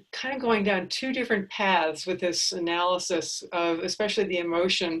kind of going down two different paths with this analysis of especially the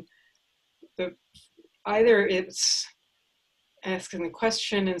emotion. Either it's asking the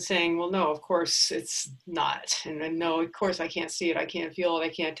question and saying, well, no, of course it's not. And then, no, of course I can't see it, I can't feel it, I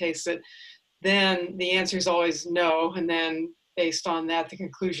can't taste it. Then the answer is always no. And then based on that, the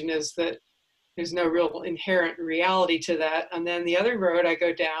conclusion is that there's no real inherent reality to that. And then the other road I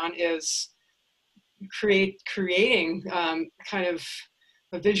go down is creating kind of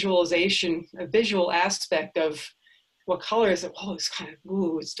a visualization, a visual aspect of what color is it? Oh, it's kind of,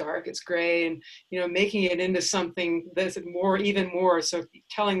 ooh, it's dark, it's gray, and making it into something that's more, even more. So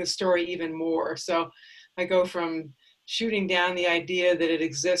telling the story even more. So I go from shooting down the idea that it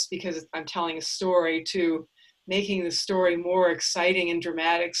exists because I'm telling a story to making the story more exciting and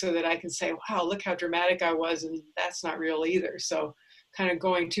dramatic so that I can say, wow, look how dramatic I was, and that's not real either. So kind of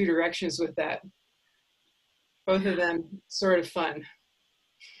going two directions with that. Both of them sort of fun.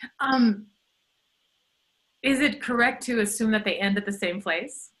 Is it correct to assume that they end at the same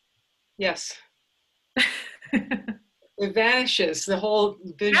place? Yes. It vanishes, the whole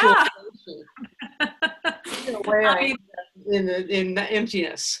visualization. Yeah. In the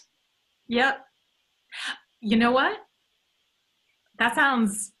emptiness. Yep. You know what? That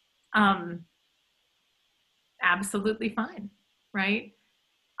sounds absolutely fine, right?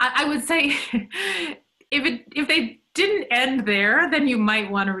 I would say if they didn't end there, then you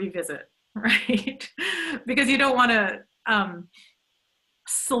might want to revisit, right? Because you don't want to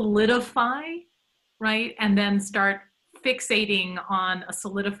solidify, right? And then start fixating on a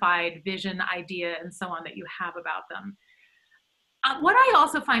solidified vision, idea, and so on that you have about them. What I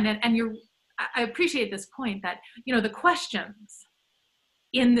also find, and I appreciate this point, that the questions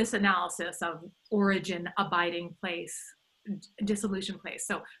in this analysis of origin, abiding place, dissolution place.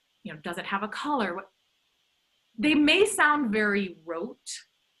 So, does it have a color? They may sound very rote,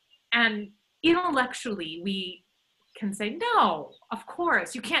 and intellectually we can say, no, of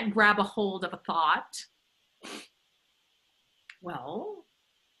course, you can't grab a hold of a thought. Well,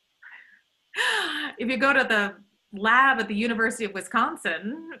 if you go to the lab at the University of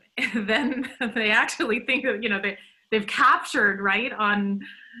Wisconsin, then they actually think that, they've captured, right, on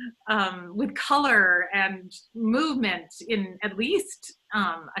with color and movement in at least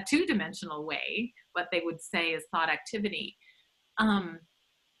a two-dimensional way, what they would say is thought activity.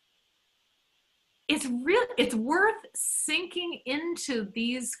 It's worth sinking into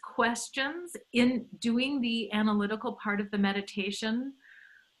these questions in doing the analytical part of the meditation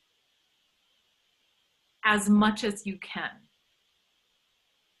as much as you can.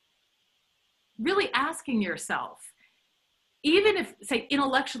 Really asking yourself, even if, say,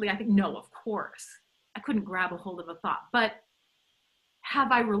 intellectually, I think, no, of course, I couldn't grab a hold of a thought, but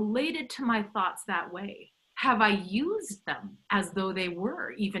have I related to my thoughts that way? Have I used them as though they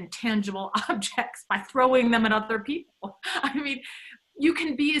were even tangible objects by throwing them at other people? I mean, you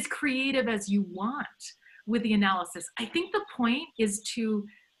can be as creative as you want with the analysis. I think the point is to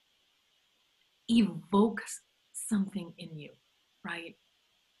evoke something in you, right?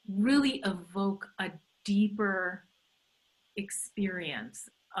 Really evoke a deeper experience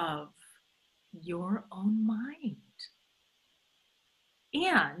of your own mind.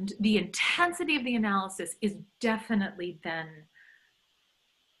 And the intensity of the analysis is definitely then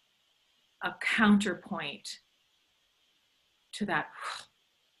a counterpoint to that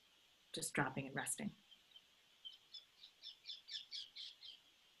just dropping and resting.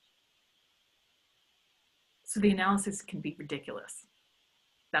 So the analysis can be ridiculous.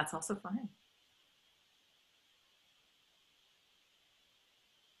 That's also fine.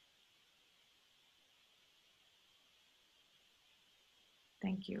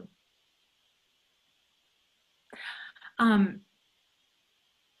 Thank you.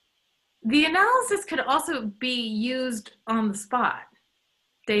 The analysis could also be used on the spot,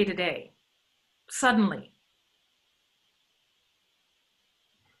 day to day, suddenly.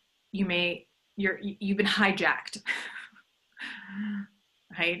 You've been hijacked,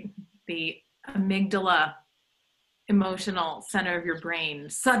 right? The amygdala, emotional center of your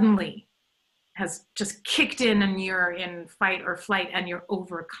brain, suddenly has just kicked in and you're in fight or flight and you're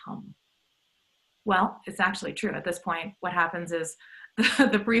overcome. Well, it's actually true. At this point, what happens is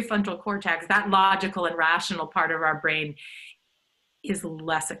the prefrontal cortex, that logical and rational part of our brain, is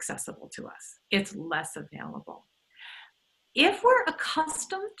less accessible to us. It's less available. If we're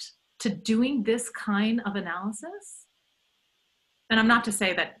accustomed to doing this kind of analysis, and I'm not to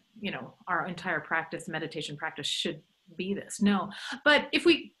say that, our entire practice, meditation practice, should be this, no, but if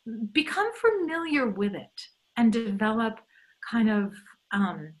we become familiar with it and develop kind of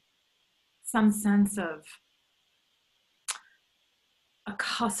some sense of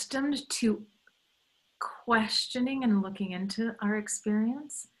accustomed to questioning and looking into our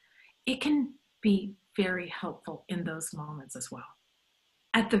experience, it can be very helpful in those moments as well.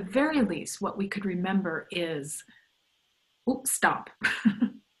 At the very least, what we could remember is, oops, stop.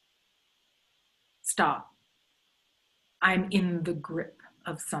 Stop. I'm in the grip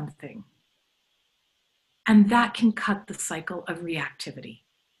of something. And that can cut the cycle of reactivity,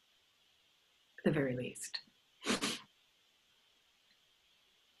 at the very least.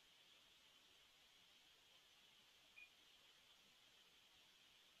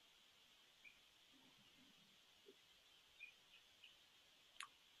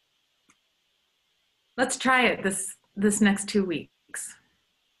 Let's try it this next 2 weeks.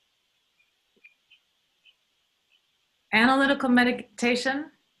 Analytical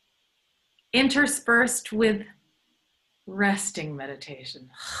meditation interspersed with resting meditation.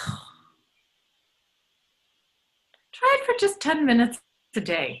 Try it for just 10 minutes a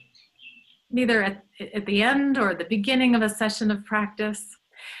day, either at the end or the beginning of a session of practice.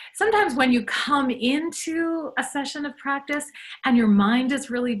 Sometimes when you come into a session of practice and your mind is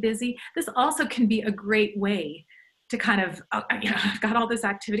really busy, this also can be a great way to kind of, I've got all this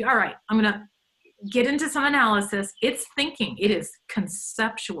activity. All right, I'm going to get into some analysis. It's thinking, it is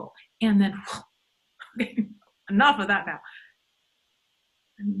conceptual. And then enough of that now.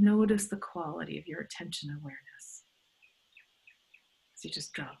 And notice the quality of your attention awareness. So you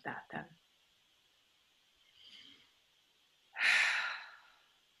just drop that then.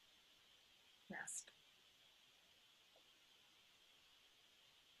 Rest.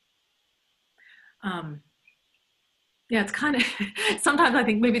 Yeah, it's kind of, sometimes I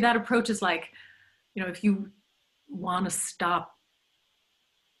think maybe that approach is like, if you want to stop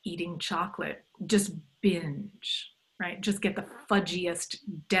eating chocolate, just binge, right? Just get the fudgiest,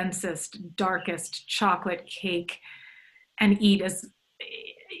 densest, darkest chocolate cake and eat as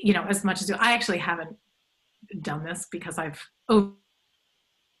much as you. I actually haven't done this because I've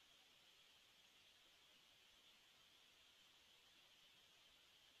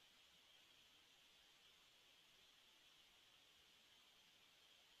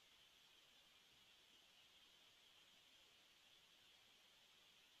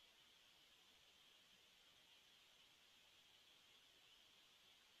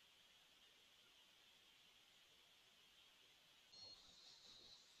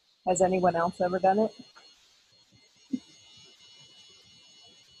Has anyone else ever done it?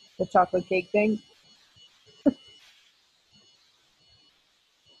 The chocolate cake thing?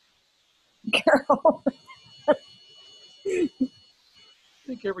 Carol? I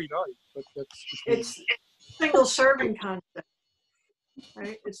think every night, but that's just me. It's single serving concept,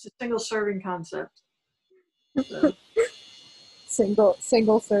 right? It's a single serving concept. So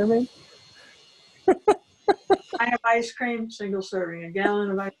Single serving? I have ice cream, single serving. A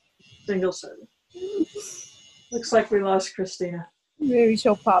gallon of ice cream, single serving. Looks like we lost Christina. Maybe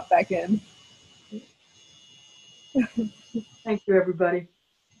she'll pop back in. Thank you, everybody.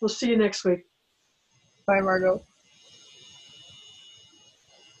 We'll see you next week. Bye, Margot.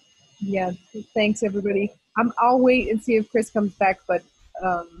 Yeah, thanks, everybody. I'll wait and see if Chris comes back, but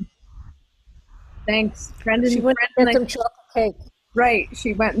thanks. Brendan. She went to get some chocolate cake. Right,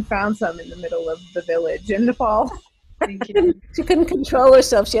 she went and found some in the middle of the village in Nepal. Thank you. She couldn't control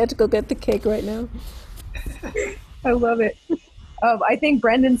herself. She had to go get the cake right now. I love it. I think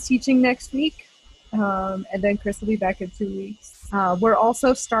Brendan's teaching next week, and then Chris will be back in 2 weeks. We're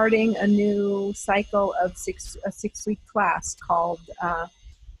also starting a new cycle of a 6-week class called, that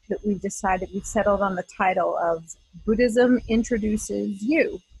we've settled on the title of Buddhism Introduces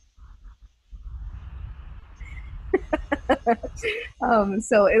You.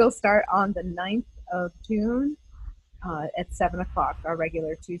 So it'll start on the 9th of June at 7 o'clock, our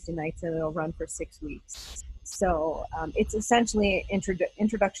regular Tuesday nights, and it'll run for 6 weeks. So it's essentially an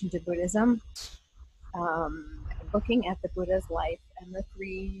introduction to Buddhism, looking at the Buddha's life and the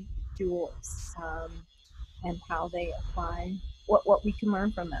 3 jewels, and how they apply, what we can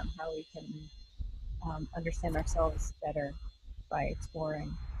learn from them, how we can understand ourselves better by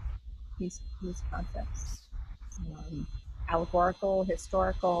exploring these concepts. Allegorical,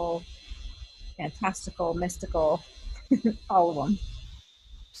 historical, fantastical, mystical, all of them.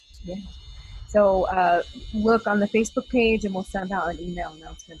 Yeah. So look on the Facebook page, and we'll send out an email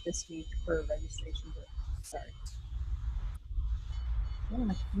announcement this week for registration to start.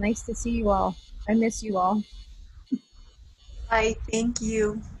 Yeah, nice to see you all. I miss you all. Hi, thank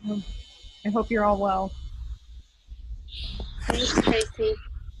you. I hope you're all well. Thanks, Tracy.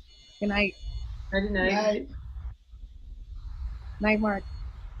 Good night. Good night. Night, Mark.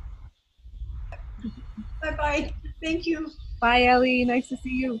 Bye-bye. Thank you. Bye, Ellie. Nice to see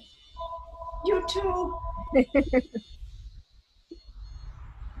you. You too.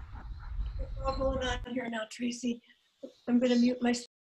 all going on here now, Tracy. I'm going to mute my